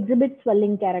clay exhibits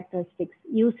swelling characteristics,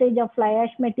 usage of fly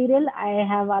ash material, I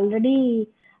have already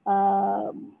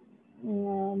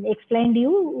explained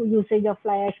you usage of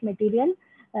fly ash material.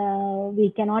 We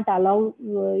cannot allow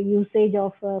usage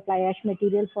of fly ash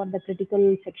material for the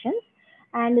critical sections.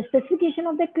 And the specification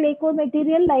of the clay core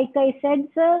material, like I said,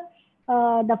 sir,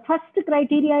 The first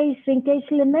criteria is shrinkage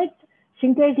limit.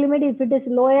 Shrinkage limit, if it is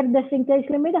lower the shrinkage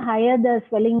limit, higher the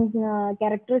swelling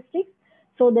characteristics.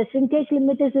 So the shrinkage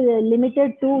limit is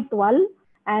limited to 12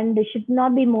 and should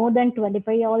not be more than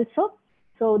 25 also.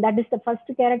 So that is the first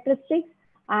characteristic.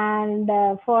 And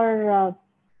for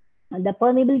the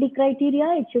permeability criteria,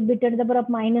 it should be 10 to the power of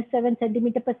 -7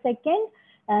 centimeter per second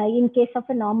in case of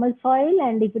a normal soil.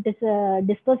 And if it is a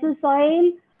dispersal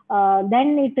soil, then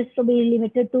it is to be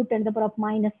limited to 10 to the power of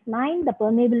 -9. The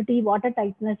permeability water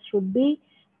tightness should be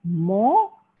more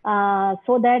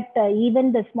so that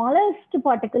even the smallest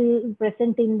particle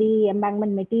present in the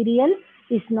embankment material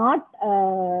is not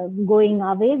going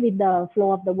away with the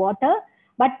flow of the water.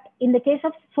 But in the case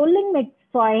of swelling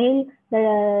soil, the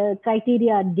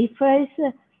criteria differs.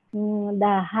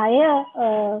 The higher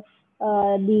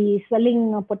the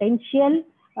swelling potential,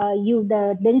 the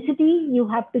density you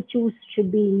have to choose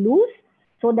should be loose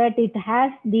so that it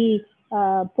has the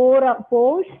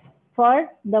pores for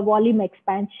the volume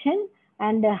expansion.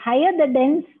 And the higher the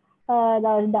dense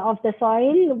of the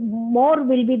soil, more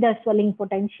will be the swelling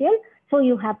potential. So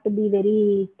you have to be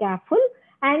very careful.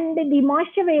 And the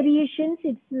moisture variations,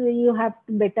 you have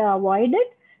to better avoid it.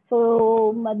 So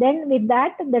then with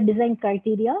that, the design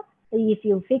criteria, if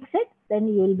you fix it, then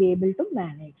you will be able to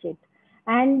manage it.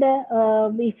 And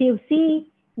if you see,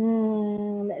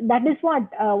 that is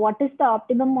what is the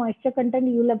optimum moisture content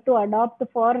you will have to adopt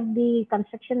for the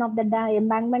construction of the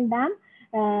embankment dam.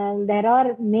 There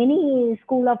are many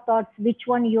school of thoughts which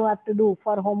one you have to do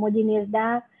for homogeneous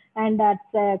dam, and at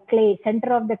the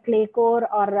center of the clay core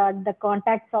or at the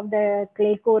contacts of the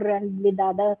clay core and with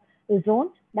other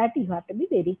zones, that you have to be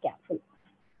very careful.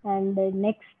 And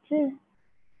next,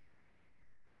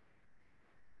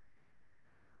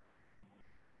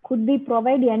 could we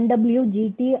provide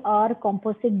NWGT or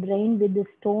composite drain with the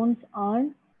stones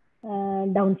on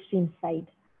downstream side?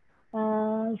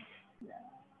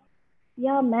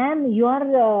 Yeah, ma'am, you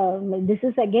are, this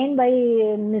is again by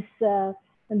Miss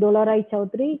Dolarai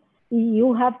Chaudhary.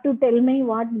 You have to tell me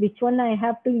which one I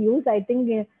have to use. I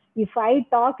think if I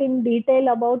talk in detail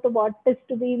about what is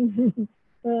to be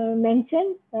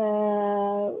mentioned,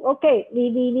 okay, we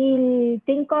will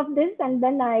think of this and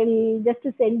then I'll just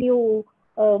send you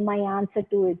my answer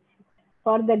to it.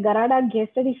 For the Garada case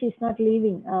study, she's not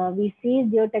leaving. We see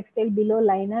geotextile below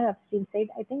liner upstream side.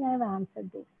 I think I have answered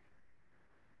this.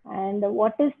 And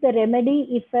what is the remedy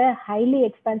if a highly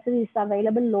expensive is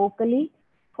available locally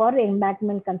for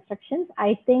embankment constructions?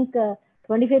 I think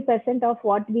 25% of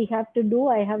what we have to do,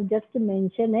 I have just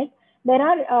mentioned it. There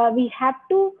are, we have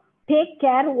to take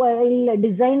care while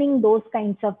designing those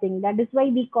kinds of things. That is why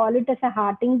we call it as a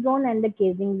hearting zone and the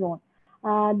casing zone.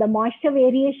 The moisture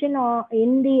variation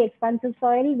in the expansive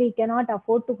soil, we cannot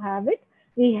afford to have it.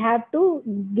 We have to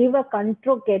give a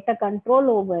control, get a control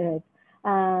over it.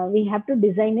 We have to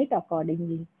design it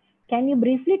accordingly. Can you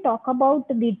briefly talk about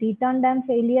the Teton Dam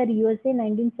failure, USA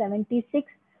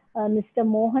 1976? Mr.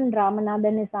 Mohan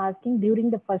Ramanathan is asking during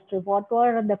the first trip, what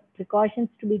were the precautions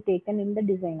to be taken in the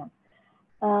design of?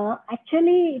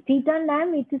 Actually, Teton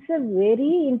Dam, it is a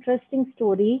very interesting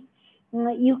story.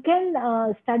 You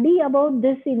can study about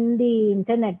this in the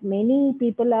internet. Many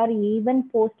people are, even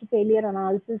post-failure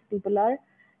analysis, people are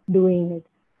doing it.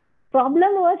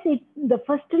 Problem was the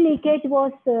first leakage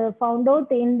was found out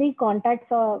in the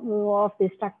contacts of the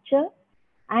structure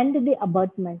and the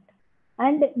abutment.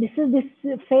 And this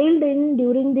failed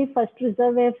during the first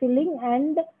reservoir filling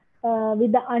and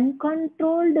with the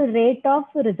uncontrolled rate of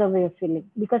reservoir filling,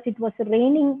 because it was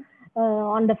raining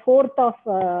on the 4th of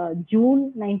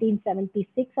June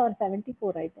 1976 or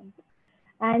 74, I think.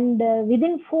 And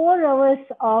within 4 hours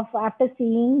of after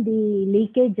seeing the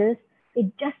leakages,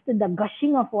 the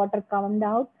gushing of water came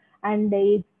out and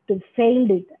it failed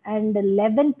it, and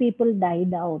 11 people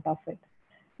died out of it.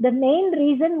 The main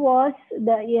reason was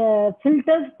the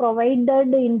filters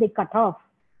provided in the cutoff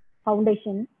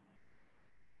foundation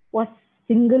was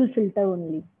single filter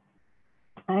only.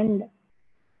 And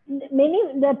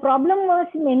the problem was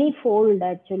many-fold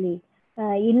actually.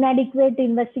 Inadequate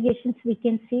investigations we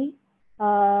can see.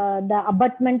 The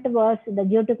abutment was, the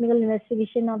geotechnical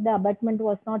investigation of the abutment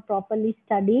was not properly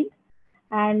studied,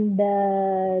 and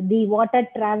the water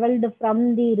traveled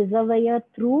from the reservoir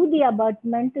through the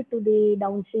abutment to the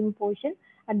downstream portion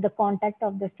at the contact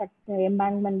of the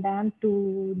embankment dam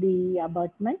to the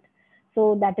abutment.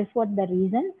 So that is what the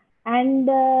reason. And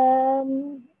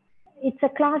it's a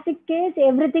classic case.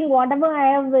 Everything, whatever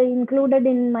I have included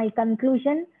in my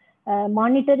conclusion,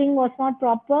 monitoring was not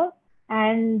proper.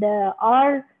 And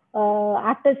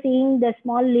after seeing the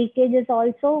small leakages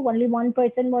also, only one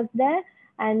person was there,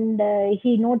 and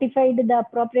he notified the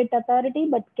appropriate authority,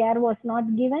 but care was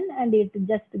not given and it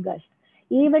just gushed.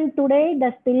 Even today,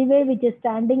 the spillway which is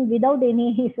standing without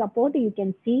any support, you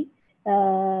can see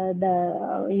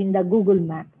in the Google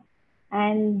map.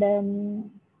 And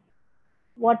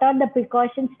what are the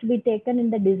precautions to be taken in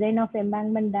the design of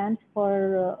embankment dams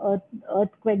for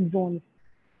earthquake zones?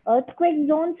 Earthquake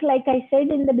zones, like I said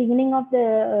in the beginning of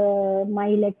the my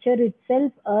lecture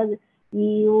itself,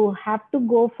 you have to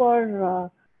go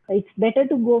for, it's better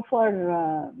to go for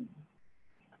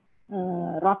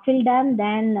Rockfield Dam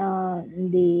than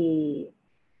the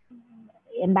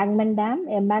embankment dam.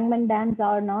 Embankment dams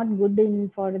are not good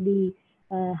for the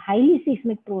highly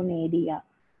seismic prone area.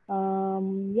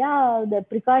 Yeah, the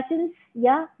precautions,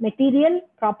 yeah, material,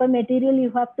 proper material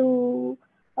you have to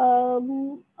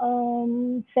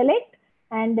select,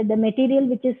 and the material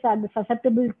which is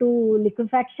susceptible to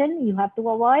liquefaction you have to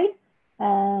avoid.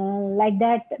 Like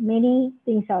that, many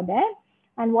things are there.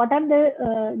 And what are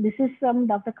the, this is from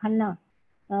Dr. Khanna.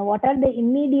 What are the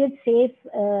immediate safe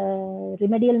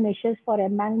remedial measures for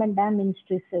embankment dam in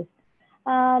stresses?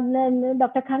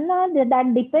 Dr. Khanna,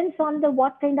 that depends on the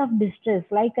what kind of distress.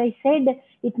 Like I said,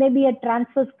 it may be a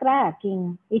transverse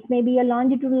cracking, it may be a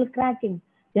longitudinal cracking.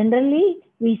 Generally,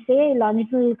 we say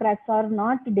longitudinal cracks are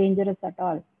not dangerous at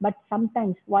all. But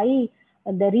sometimes, why?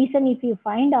 The reason, if you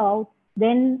find out,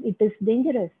 then it is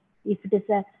dangerous. If it is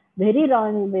a very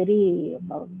wrong, very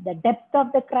the depth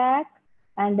of the crack,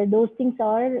 and those things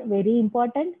are very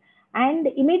important. And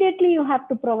immediately you have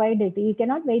to provide it. You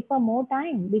cannot wait for more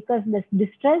time, because the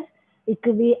distress, it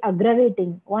could be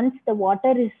aggravating. Once the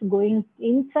water is going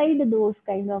inside those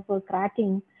kind of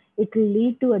cracking, it will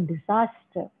lead to a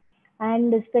disaster.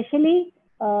 And especially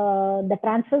the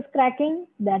transverse cracking,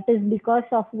 that is because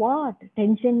of what?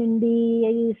 Tension in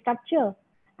the structure,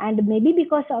 and maybe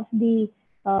because of the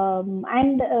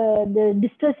the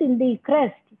distress in the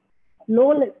crest,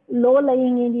 low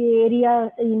lying in the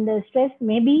area in the stress,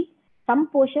 maybe some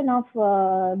portion of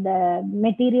the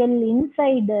material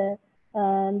inside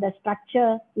the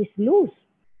structure is loose.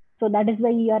 So that is why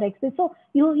you are exposed. So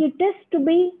it is to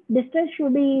be, distress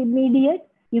should be immediate.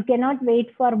 You cannot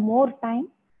wait for more time.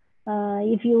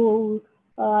 If you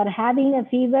are having a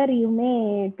fever, you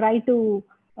may try to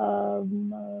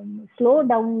slow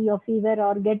down your fever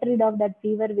or get rid of that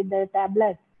fever with the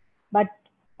tablets. But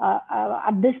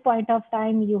at this point of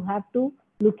time, you have to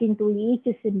look into each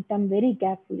symptom very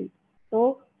carefully.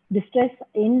 So distress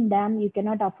in dam, you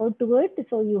cannot afford to it,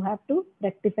 so you have to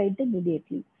rectify it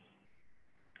immediately.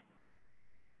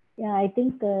 Yeah, I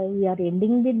think we are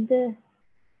ending with the,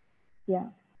 yeah.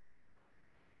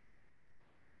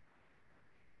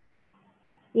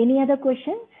 Any other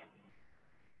questions?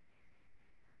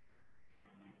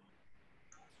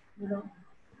 Madam,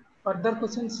 further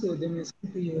questions, they may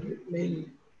send to your mail,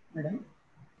 madam.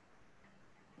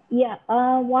 Yeah,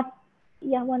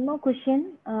 one more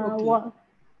question. Okay.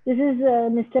 This is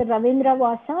Mr. Ravindra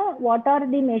Vasa. What are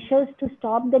the measures to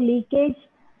stop the leakage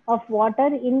of water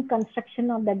in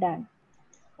construction of the dam?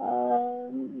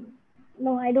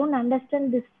 No, I don't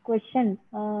understand this question.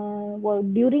 Well,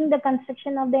 during the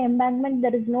construction of the embankment,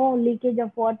 there is no leakage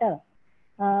of water.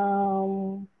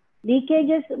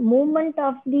 Leakages, movement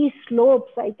of the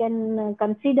slopes, I can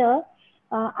consider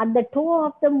at the toe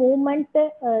of the movement,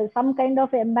 some kind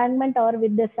of embankment or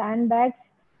with the sandbags,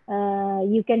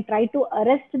 you can try to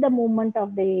arrest the movement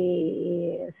of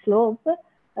the slope,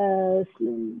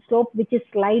 which is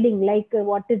sliding, like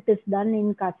what it is done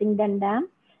in Kasingdan Dam.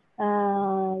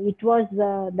 It was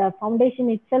the foundation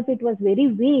itself, it was very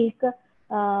weak.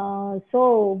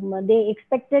 So they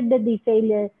expected the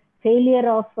failure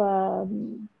of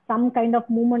some kind of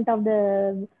movement of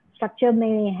the structure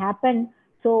may happen.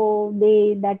 So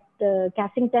that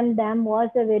Cassington Dam was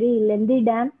a very lengthy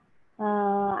dam,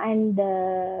 and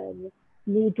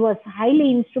it was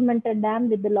highly instrumented dam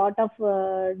with a lot of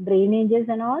drainages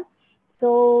and all.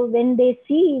 So when they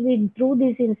see through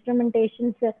these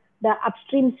instrumentations, the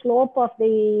upstream slope of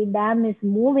the dam is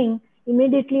moving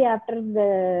immediately after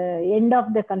the end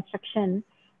of the construction,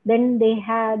 then they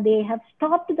have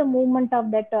stopped the movement of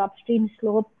that upstream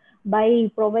slope by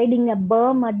providing a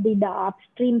berm at the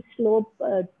upstream slope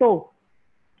toe,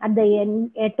 at the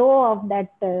end toe of that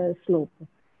slope.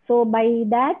 So by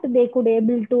that they could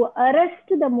able to arrest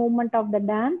the movement of the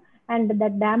dam, and the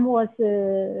dam was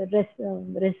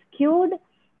rescued,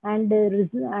 and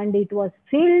it was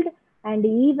filled, and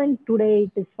even today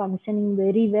it is functioning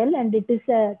very well, and it is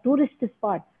a tourist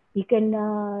spot. You can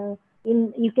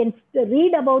you can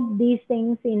read about these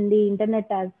things in the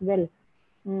internet as well.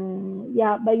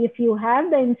 Yeah, but if you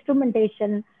have the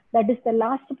instrumentation, that is the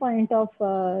last point of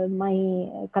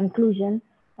my conclusion.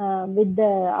 with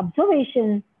the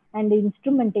observation and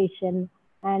instrumentation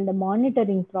and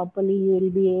monitoring properly, you will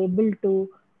be able to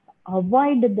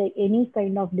avoid any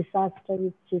kind of disaster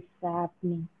which is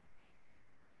happening.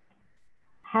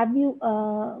 Have you,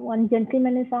 one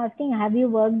gentleman is asking, have you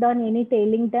worked on any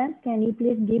tailing dams? Can you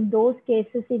please give those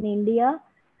cases in India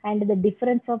and the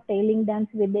difference of tailing dams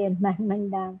with the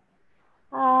embankment dam?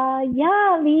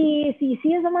 Yeah,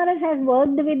 CSMRS has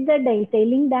worked with the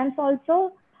tailing dams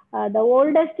also. The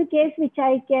oldest case which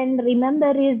I can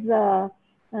remember is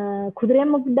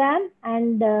Kudremukh Dam,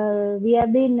 and we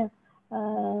have been,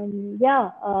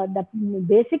 the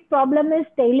basic problem is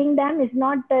tailing dam is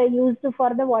not used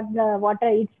for the water.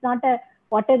 It's not a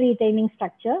water retaining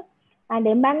structure, and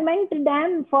embankment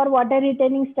dam for water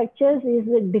retaining structures is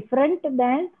different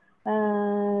than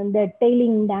the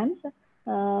tailing dams.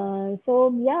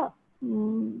 So yeah,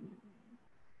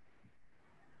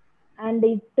 and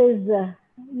it is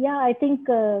I think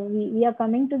we are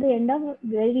coming to the end of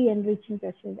very enriching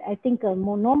questions. I think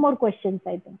no more questions,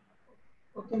 I think.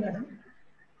 Okay, madam.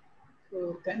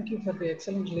 So thank you for the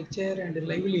excellent lecture and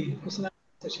lively question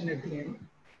session at the end.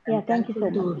 Yeah, thank you so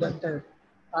much. To Dr.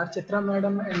 R. Chitra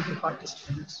madam and the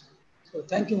participants. So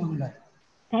thank you, Manga.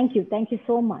 Thank you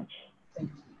so much. Thank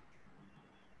you.